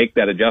how they make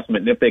that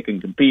adjustment and if they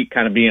can compete,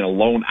 kind of being a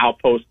lone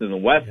outpost in the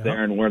West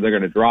there, and where they're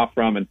going to draw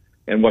from and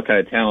what kind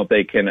of talent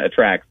they can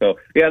attract. So,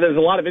 there's a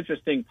lot of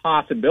interesting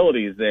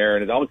possibilities there,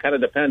 and it all kind of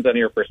depends on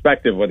your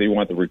perspective, whether you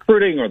want the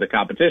recruiting or the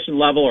competition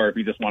level or if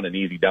you just want an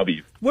easy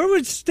W. Where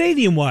would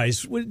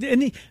stadium-wise?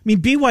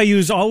 BYU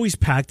is always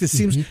packed, it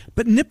seems,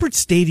 but Nippert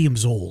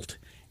Stadium's old.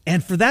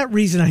 And for that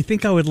reason, I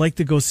think I would like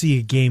to go see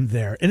a game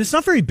there. And it's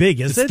not very big,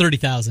 is it? It's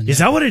 30,000. Is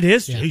that what it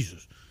is? Yeah.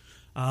 Jesus.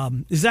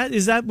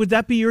 Is that would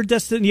that be your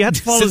destination? You have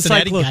to follow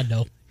Cincinnati, the Cyclone. God,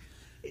 no.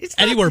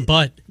 Anywhere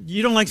but.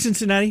 You don't like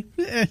Cincinnati?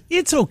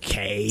 It's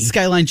okay.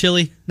 Skyline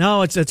Chili?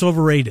 No, it's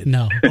overrated.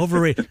 No.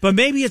 Overrated. But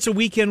maybe it's a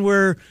weekend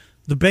where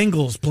the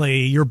Bengals play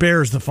your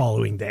Bears the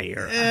following day.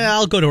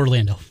 I'll go to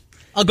Orlando.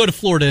 I'll go to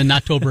Florida in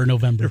October or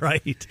November.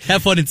 Right.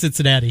 Have fun in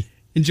Cincinnati.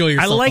 Enjoy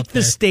yourself. I like up the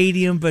there.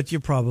 stadium, but you're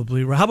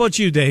probably right. How about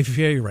you, Dave?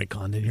 Yeah, you're right,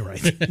 Condon. You're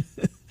right.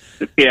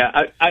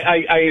 Yeah,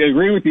 I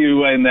agree with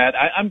you in that.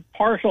 I'm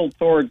partial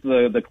towards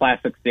the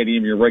classic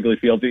stadium, your Wrigley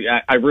Field.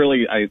 I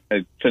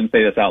shouldn't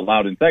say this out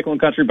loud in Cyclone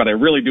Country, but I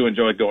really do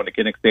enjoy going to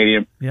Kinnick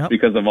Stadium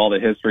because of all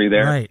the history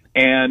there. Right.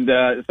 And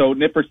so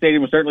Nippert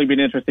Stadium will certainly be an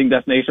interesting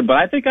destination, but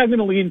I think I'm going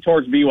to lean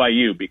towards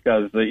BYU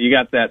because you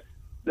got that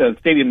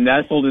stadium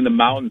nestled in the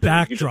mountains.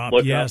 Backdrop,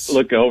 yes.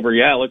 Look over,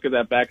 look at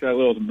that backdrop,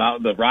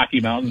 the Rocky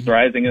Mountains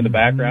rising in the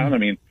background. I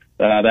mean,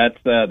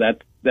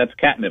 that's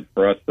catnip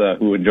for us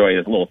who enjoy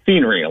a little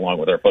scenery along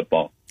with our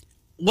football.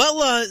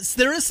 Well,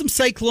 there is some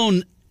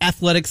Cyclone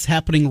athletics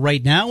happening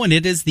right now, and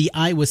it is the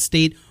Iowa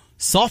State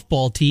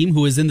softball team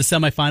who is in the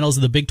semifinals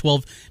of the Big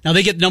 12. Now,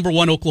 they get number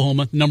one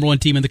Oklahoma, number one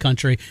team in the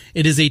country.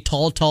 It is a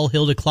tall, tall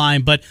hill to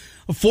climb, but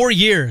for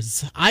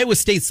years, Iowa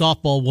State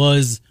softball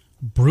was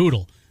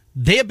brutal.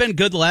 They have been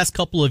good the last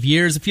couple of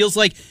years. It feels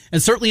like,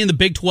 and certainly in the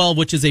Big 12,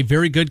 which is a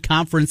very good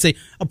conference, a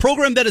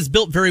program that is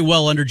built very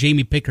well under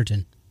Jamie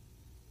Pickerton.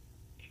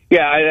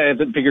 Yeah, I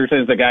think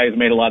Pickerson's the guy who's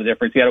made a lot of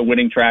difference. He had a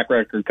winning track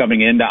record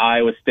coming into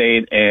Iowa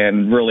State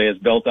and really has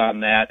built on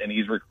that, and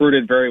he's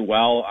recruited very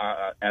well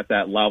at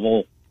that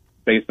level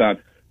based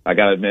on, I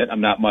got to admit,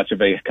 I'm not much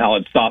of a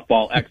college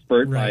softball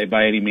expert right.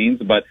 by any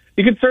means, but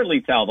you can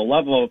certainly tell the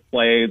level of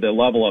play, the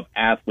level of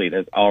athlete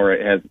has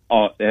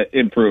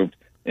improved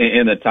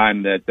in the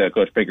time that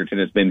Coach Pickerton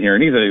has been here.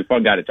 And he's a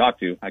fun guy to talk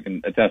to. I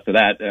can attest to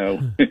that.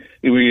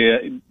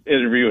 We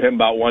interview him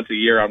about once a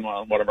year on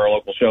one of our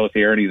local shows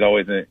here, and he's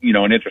always an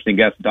interesting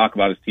guest to talk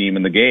about his team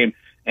and the game.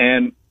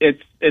 And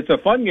it's a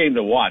fun game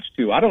to watch,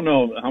 too. I don't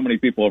know how many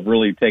people have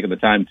really taken the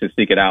time to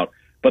seek it out,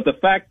 but the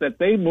fact that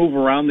they move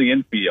around the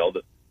infield,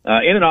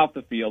 in and off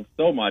the field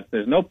so much,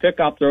 there's no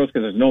pickoff throws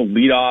because there's no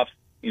leadoffs,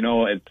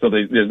 and so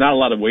there's not a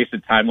lot of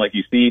wasted time like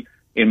you see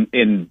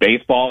in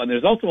baseball, and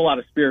there's also a lot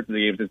of spirit to the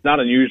games. It's not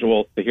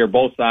unusual to hear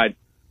both sides,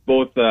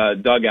 both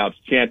dugouts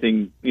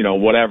chanting,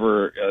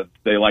 whatever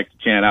they like to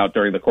chant out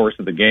during the course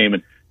of the game.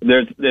 And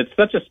it's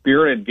such a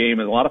spirited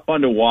game and a lot of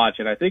fun to watch.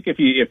 And I think if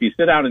you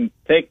sit down and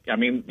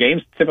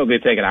games typically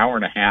take an hour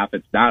and a half.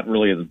 It's not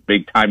really a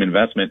big time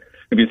investment.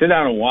 If you sit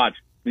down and watch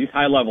these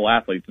high level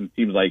athletes and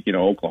teams like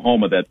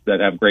Oklahoma that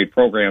have great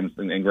programs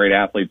and great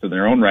athletes in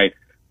their own right,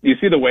 you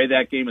see the way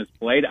that game is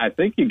played, I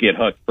think you get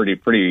hooked pretty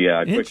quickly.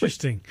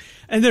 Interesting.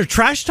 And they're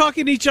trash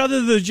talking each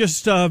other. They're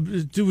just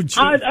doing.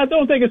 I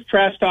don't think it's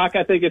trash talk.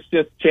 I think it's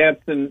just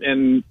chants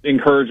and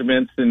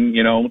encouragements and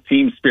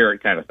team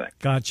spirit kind of thing.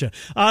 Gotcha.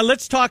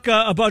 Let's talk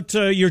about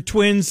your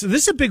Twins.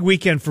 This is a big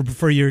weekend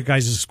for your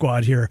guys'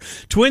 squad here.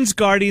 Twins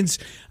Guardians.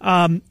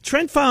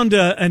 Trent found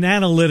an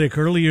analytic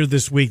earlier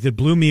this week that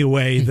blew me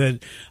away.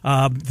 That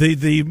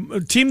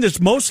the team that's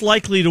most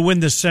likely to win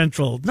the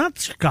Central, not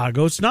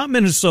Chicago, it's not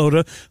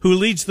Minnesota, who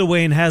leads the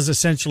way and has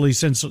essentially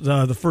since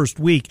the first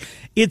week.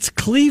 It's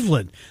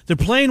Cleveland. They're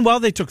playing well.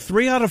 They took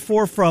 3 out of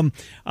 4 from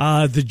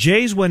the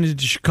Jays, went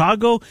into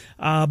Chicago.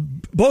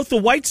 Both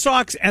the White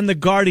Sox and the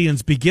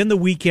Guardians begin the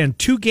weekend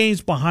 2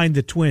 games behind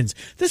the Twins.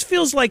 This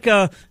feels like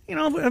a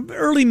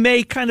early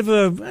May kind of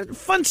a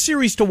fun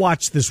series to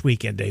watch this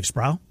weekend, Dave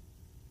Sproul.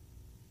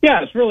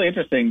 Yeah, it's really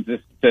interesting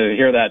just to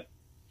hear that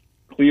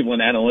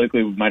Cleveland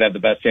analytically might have the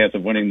best chance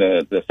of winning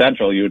the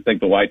Central. You would think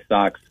the White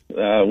Sox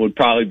would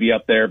probably be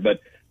up there, but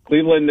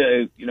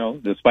Cleveland,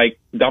 despite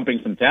dumping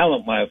some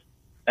talent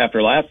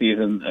after last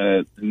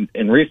season,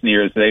 in recent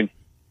years, they've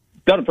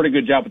done a pretty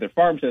good job with their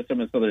farm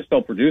system, and so they're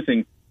still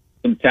producing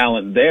some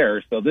talent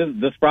there. So this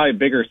is probably a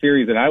bigger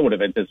series than I would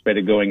have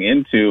anticipated going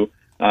into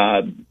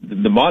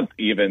the month,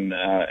 even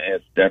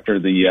after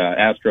the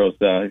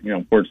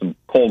Astros, poured some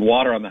cold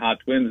water on the hot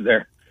Twins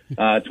there.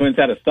 Twins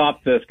had a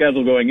soft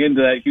schedule going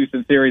into that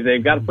Houston series.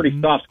 They've got a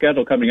pretty soft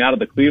schedule coming out of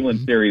the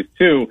Cleveland series,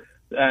 too.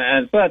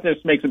 And so that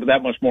just makes it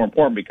that much more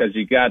important because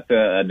you got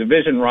a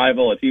division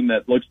rival, a team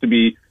that looks to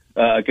be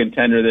a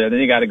contender there. Then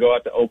you got to go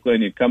out to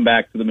Oakland. You come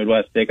back to the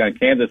Midwest, take on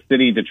Kansas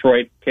City, and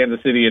Detroit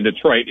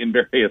in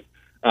various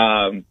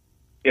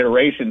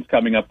iterations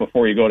coming up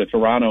before you go to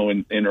Toronto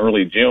in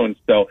early June.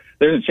 So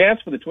there's a chance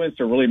for the Twins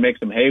to really make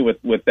some hay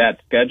with that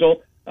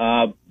schedule.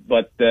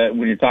 But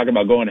when you're talking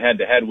about going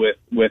head-to-head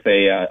with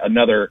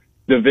another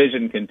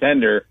division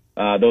contender,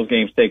 those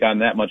games take on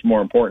that much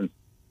more importance.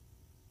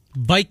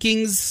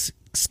 Vikings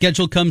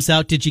schedule comes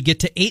out. Did you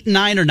get to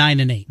 8-9 or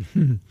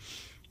 9-8?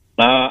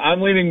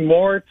 I'm leaning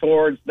more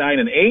towards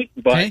 9-8,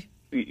 but okay.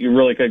 You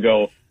really could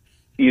go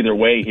either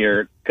way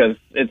here because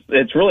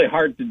it's really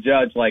hard to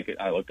judge. Like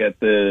I look at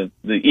the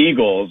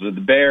Eagles or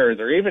the Bears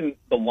or even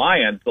the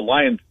Lions. The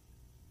Lions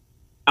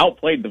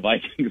outplayed the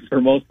Vikings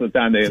for most of the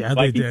time. The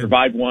Vikings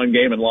survived one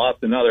game and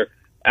lost another.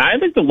 I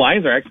think the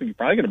Lions are actually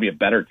probably going to be a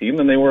better team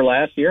than they were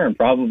last year, and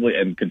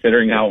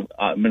considering how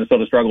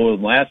Minnesota struggled with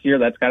them last year,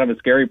 that's kind of a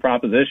scary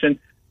proposition.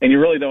 And you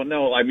really don't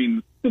know. I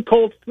mean, the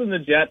Colts and the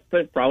Jets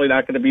are probably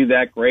not going to be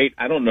that great.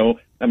 I don't know.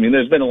 I mean,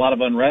 there's been a lot of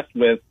unrest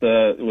with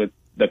the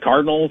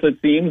Cardinals, it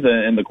seems,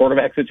 and the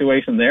quarterback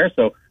situation there.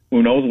 So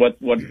who knows what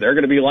they're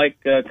going to be like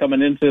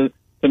coming into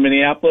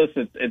Minneapolis.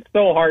 It's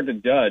so hard to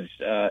judge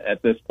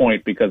at this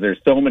point because there's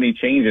so many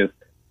changes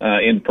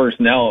in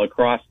personnel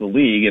across the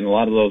league, and a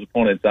lot of those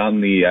opponents on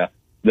the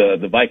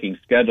Vikings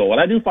schedule. What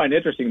I do find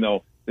interesting,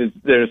 though, is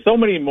there's so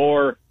many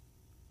more,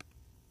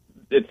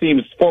 it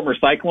seems, former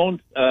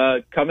Cyclones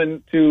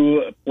coming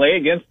to play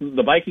against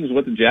the Vikings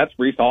with the Jets.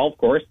 Breece Hall, of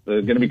course,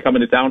 going to be coming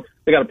to town.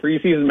 They got a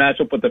preseason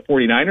matchup with the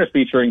 49ers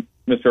featuring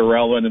Mr.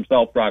 Irrelevant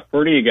himself, Brock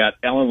Purdy. You got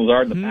Alan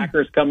Lazard and the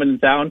Packers coming to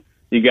town.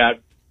 You got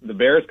the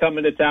Bears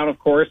coming to town, of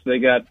course. They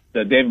got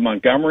David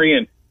Montgomery,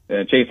 and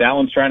Chase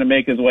Allen's trying to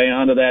make his way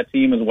onto that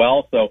team as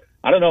well. So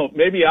I don't know.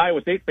 Maybe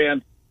Iowa State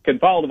fans can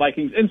follow the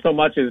Vikings in so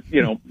much as,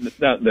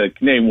 the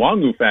Kene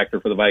Wangu factor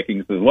for the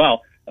Vikings as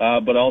well.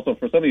 But also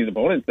for some of these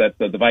opponents that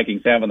the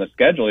Vikings have on the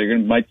schedule,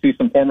 might see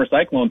some former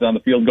Cyclones on the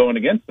field going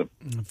against them.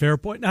 Fair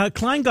point. Now,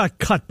 Klein got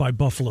cut by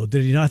Buffalo,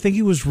 did he not? I think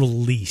he was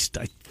released,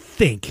 but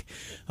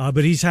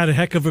he's had a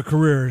heck of a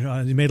career.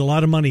 He made a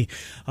lot of money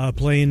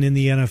playing in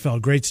the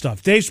NFL. Great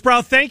stuff. Dave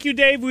Sproul, thank you,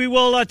 Dave. We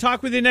will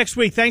talk with you next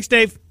week. Thanks,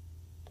 Dave.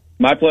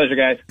 My pleasure,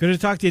 guys. Good to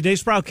talk to you. Dave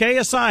Sproul,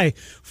 KSI,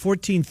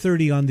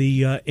 1430 on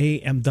the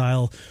AM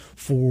dial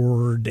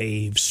for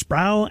Dave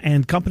Sproul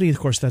and company. Of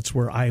course, that's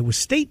where Iowa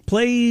State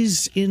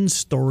plays in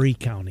Story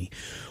County.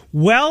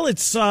 Well,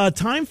 it's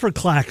time for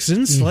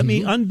Claxons. Let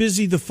me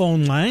unbusy the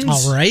phone lines.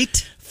 All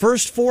right.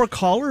 First four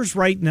callers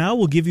right now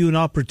will give you an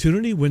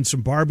opportunity to win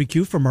some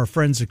barbecue from our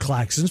friends at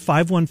Claxons,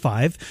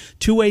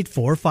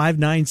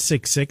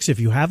 515-284-5966. If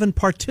you haven't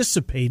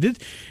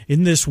participated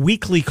in this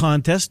weekly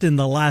contest in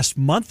the last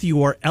month,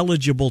 you are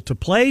eligible to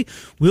play.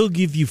 We'll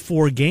give you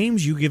 4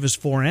 games. You give us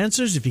 4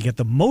 answers. If you get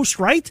the most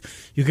right,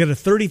 you get a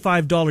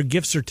 $35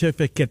 gift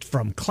certificate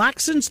from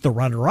Claxons. The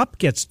runner-up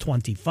gets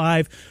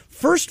 $25.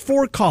 First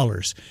 4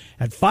 callers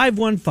at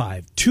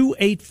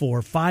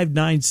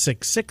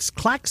 515-284-5966.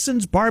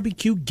 Claxons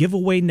Barbecue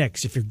giveaway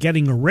next. If you're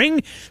getting a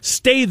ring,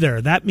 stay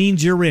there. That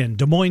means you're in.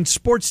 Des Moines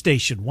Sports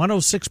Station,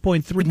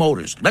 106.3.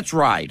 Motors. Let's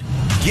ride.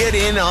 Get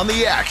in on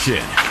the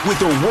action with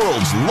the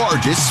world's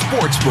largest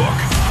sports book.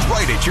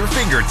 Right at your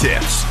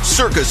fingertips.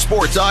 Circa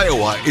Sports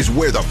Iowa is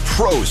where the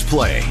pros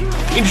play.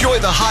 Enjoy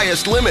the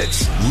highest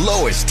limits,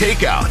 lowest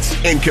takeouts,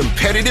 and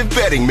competitive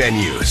betting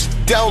menus.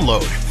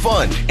 Download,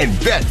 fund, and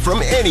bet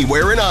from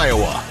anywhere in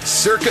Iowa.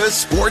 Circa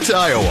Sports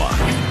Iowa.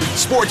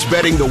 Sports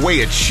betting the way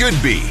it should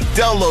be.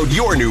 Download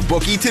your new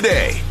bookie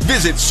today.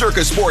 Visit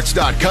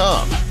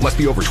circasports.com. Must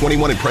be over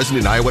 21 and present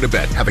in Iowa to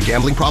bet. Have a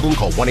gambling problem?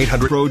 Call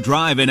 1-800-PRO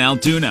Drive in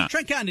Altoona.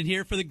 Trent Condon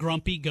here for the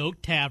Grumpy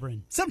Goat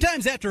Tavern.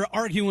 Sometimes after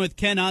arguing with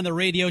Ken on the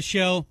radio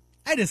show,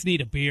 I just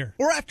need a beer.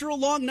 Or after a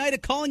long night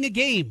of calling a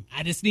game,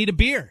 I just need a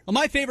beer. Well,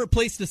 my favorite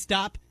place to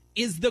stop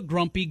is the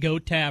Grumpy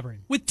Goat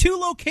Tavern, with 2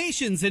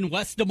 locations in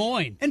West Des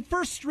Moines and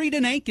First Street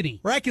in Ankeny,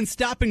 where I can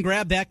stop and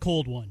grab that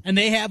cold one. And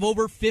they have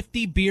over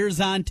 50 beers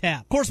on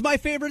tap. Of course, my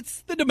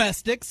favorite's the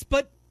domestics,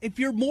 but if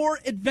you're more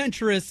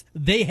adventurous,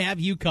 they have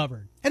you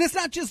covered. And it's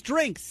not just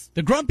drinks.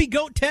 The Grumpy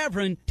Goat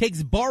Tavern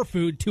takes bar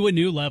food to a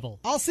new level.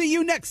 I'll see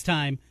you next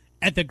time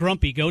at the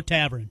Grumpy Goat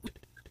Tavern.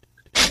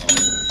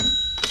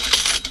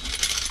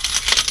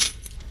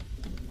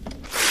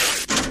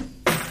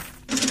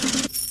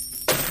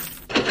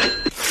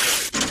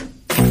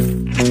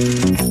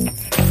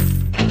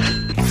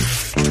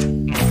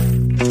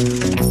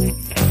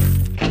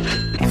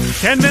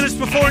 10 minutes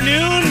before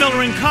noon,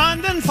 Miller and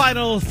Condon.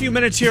 Final few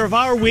minutes here of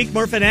our week.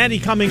 Murph and Andy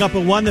coming up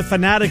at 1, the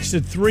Fanatics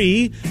at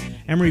 3.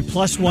 Emory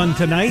 +1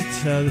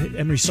 tonight.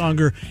 Emory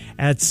Songer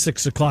at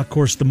 6 o'clock. Of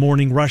course, the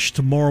morning rush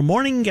tomorrow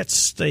morning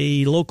gets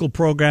the local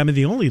programming,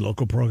 the only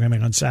local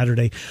programming on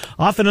Saturday,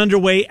 off and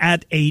underway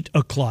at 8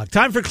 o'clock.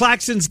 Time for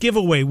Claxon's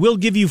giveaway. We'll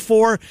give you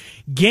 4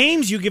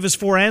 games. You give us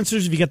 4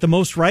 answers. If you get the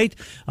most right,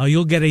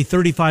 you'll get a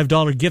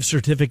 $35 gift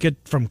certificate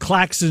from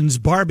Claxon's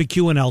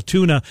Barbecue in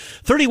Altoona.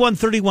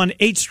 3131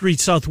 8th Street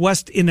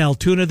Southwest in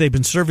Altoona. They've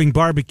been serving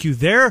barbecue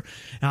there.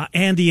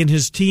 Andy and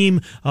his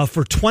team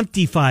for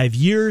 25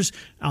 years.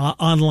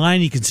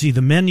 Online, you can see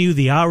the menu,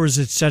 the hours,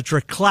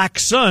 etc.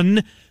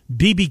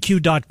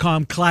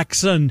 ClaxonBBQ.com.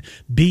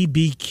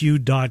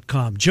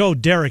 ClaxonBBQ.com. Joe,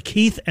 Derek,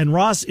 Heath, and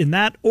Ross in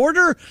that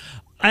order.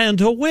 And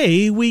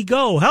away we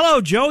go.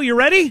 Hello, Joe. You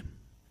ready?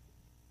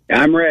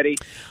 I'm ready.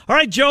 All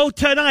right, Joe.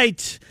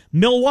 Tonight,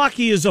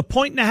 Milwaukee is a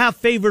 1.5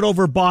 favorite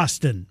over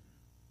Boston.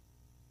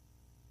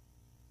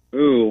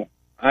 Ooh,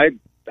 I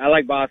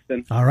like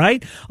Boston. All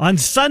right. On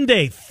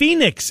Sunday,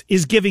 Phoenix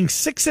is giving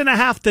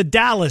 6.5 to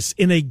Dallas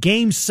in a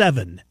Game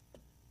 7.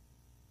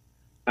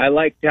 I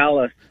like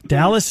Dallas.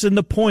 Dallas in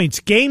the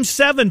points. Game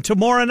 7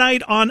 tomorrow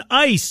night on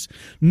ice.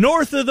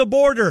 North of the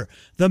border,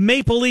 the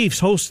Maple Leafs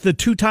host the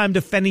 2-time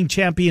defending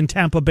champion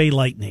Tampa Bay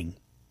Lightning.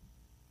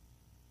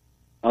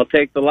 I'll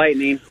take the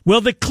Lightning.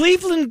 Will the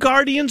Cleveland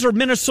Guardians or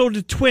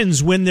Minnesota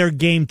Twins win their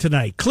game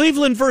tonight?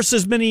 Cleveland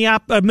versus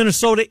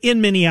Minnesota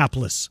in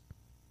Minneapolis.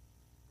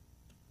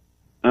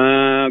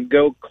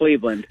 Go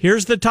Cleveland.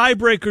 Here's the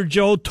tiebreaker,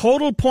 Joe.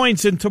 Total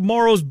points in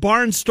tomorrow's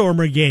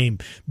Barnstormer game.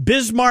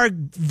 Bismarck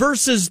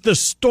versus the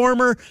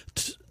Stormer.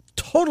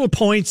 Total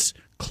points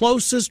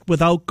closest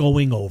without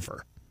going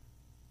over.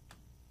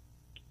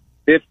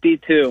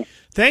 52.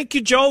 Thank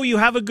you, Joe. You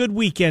have a good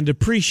weekend.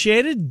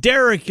 Appreciate it.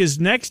 Derek is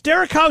next.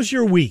 Derek, how's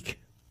your week?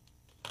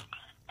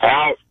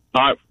 I'm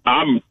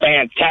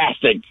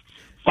fantastic.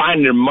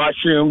 Finding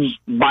mushrooms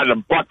by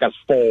the buckets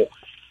full.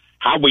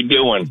 How we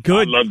doing?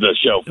 Good. I love the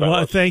show, fellas.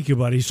 Well, thank you,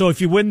 buddy. So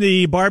if you win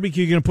the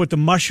barbecue, you're going to put the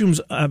mushrooms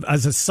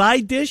as a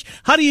side dish.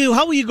 How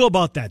will you go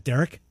about that,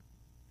 Derek?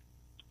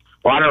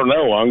 Well, I don't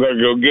know. I'm going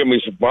to go get me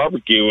some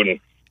barbecue and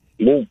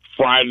we'll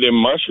fry them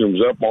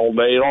mushrooms up all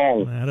day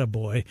long.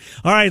 Attaboy.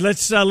 All right,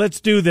 let's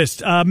do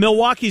this.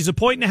 Milwaukee's a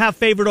 1.5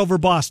 favorite over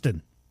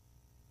Boston.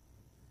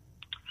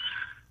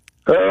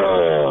 Give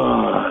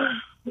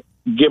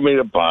me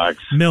the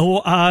Bucks.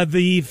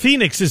 The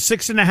Phoenix is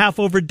 6.5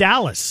 over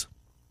Dallas.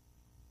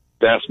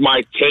 That's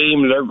my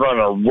team. They're going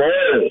to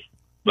roll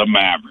the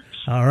Mavericks.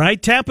 All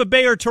right. Tampa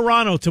Bay or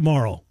Toronto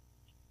tomorrow?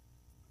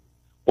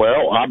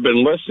 Well, I've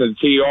been listening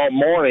to you all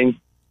morning.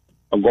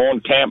 I'm going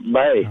Tampa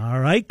Bay.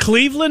 All right.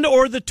 Cleveland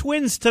or the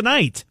Twins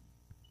tonight?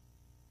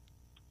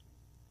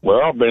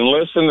 Well, I've been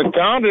listening to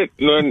Condit,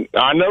 and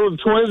I know the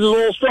Twins are a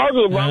little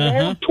struggling, but I'm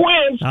going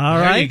Twins. All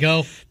right. There you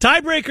go.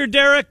 Tiebreaker,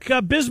 Derek.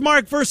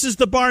 Bismarck versus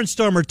the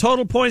Barnstormer.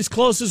 Total points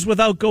closest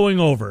without going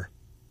over.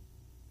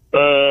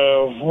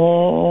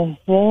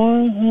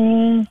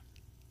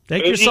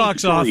 Take your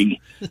socks off.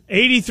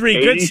 83.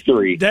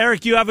 83. Good.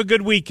 Derek, you have a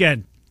good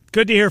weekend.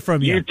 Good to hear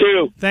from you. You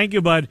too. Thank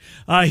you, bud.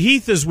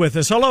 Heath is with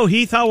us. Hello,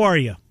 Heath. How are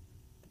you?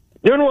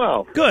 Doing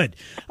well. Good.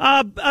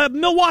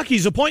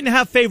 Milwaukee's a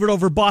 1.5 favorite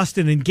over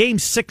Boston in Game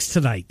 6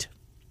 tonight.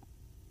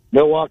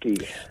 Milwaukee.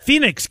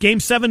 Phoenix,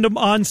 Game 7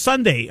 on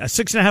Sunday, a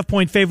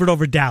 6.5-point favorite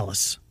over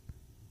Dallas.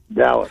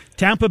 Dallas.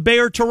 Tampa Bay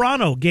or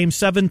Toronto, Game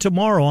 7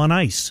 tomorrow on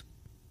ice.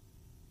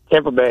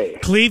 Tampa Bay.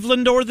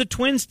 Cleveland or the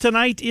Twins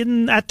tonight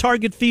at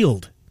Target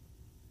Field.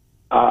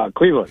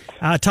 Cleveland.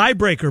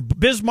 Tiebreaker,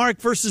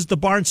 Bismarck versus the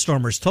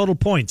Barnstormers. Total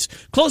points.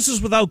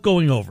 Closest without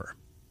going over.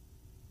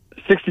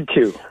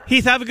 62.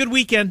 Heath, have a good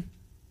weekend.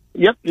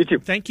 Yep, you too.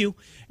 Thank you.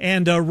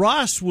 And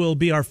Ross will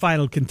be our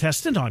final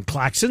contestant on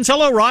Claxons.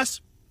 Hello,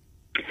 Ross.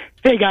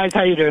 Hey, guys.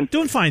 How you doing?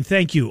 Doing fine,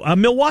 thank you.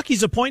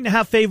 Milwaukee's a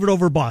 1.5 favorite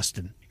over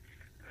Boston.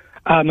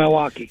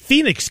 Milwaukee.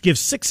 Phoenix gives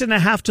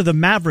 6.5 to the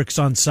Mavericks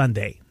on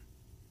Sunday.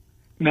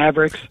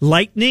 Mavericks.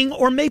 Lightning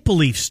or Maple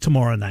Leafs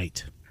tomorrow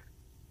night?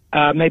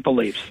 Maple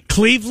Leafs.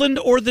 Cleveland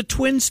or the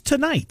Twins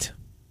tonight?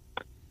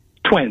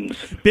 Twins.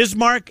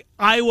 Bismarck,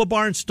 Iowa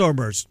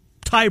Barnstormers.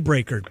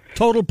 Tiebreaker.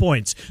 Total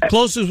points.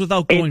 Closest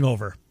without going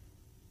over.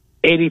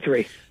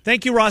 83.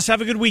 Thank you, Ross.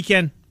 Have a good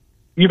weekend.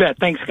 You bet.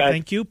 Thanks, guys.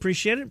 Thank you.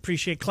 Appreciate it.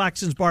 Appreciate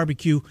Claxon's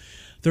Barbecue,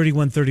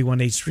 3131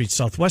 8th Street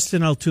Southwest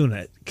in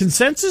Altoona.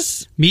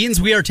 Consensus?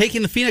 Means we are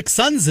taking the Phoenix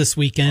Suns this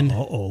weekend.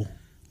 Uh-oh.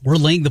 We're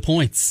laying the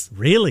points.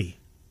 Really?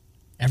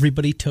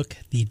 Everybody took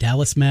the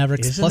Dallas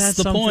Mavericks Isn't plus that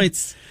the something?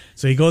 points.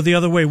 So you go the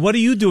other way. What are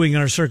you doing in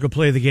our Circle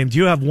Play of the Game? Do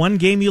you have one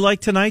game you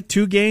like tonight?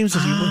 2 games?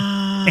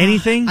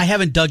 Anything? I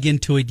haven't dug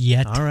into it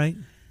yet. All right.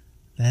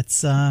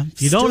 That's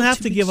you don't have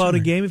to give out a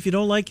game if you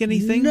don't like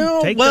anything.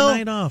 No, take well, the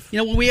night off. You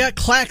know, when we got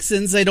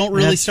Claxons, they don't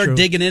really That's start true.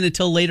 digging in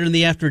until later in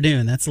the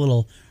afternoon. That's a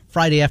little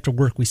Friday after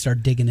work. We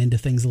start digging into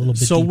things a little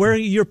bit. So deeper. where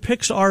your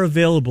picks are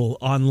available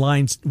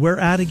online? Where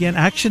at again?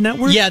 Action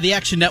Network. Yeah, the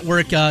Action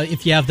Network.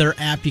 If you have their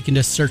app, you can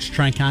just search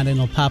Try Condit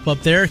and it'll pop up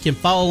there. You can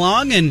follow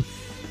along and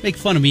make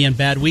fun of me on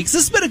bad weeks.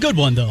 This has been a good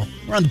one, though.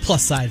 We're on the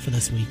plus side for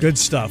this week. Good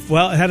stuff.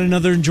 Well, I had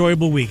another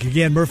enjoyable week.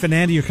 Again, Murph and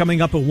Andy are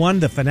coming up at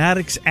 1. The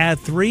Fanatics at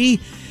 3.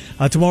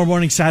 Tomorrow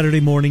morning, Saturday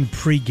morning,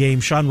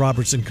 pregame. Sean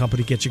Robertson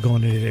Company gets you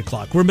going at 8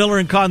 o'clock. We're Miller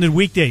and Condon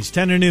weekdays,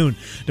 10 to noon.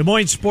 Des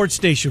Moines Sports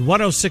Station,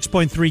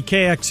 106.3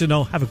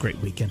 KXNO. Have a great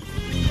weekend.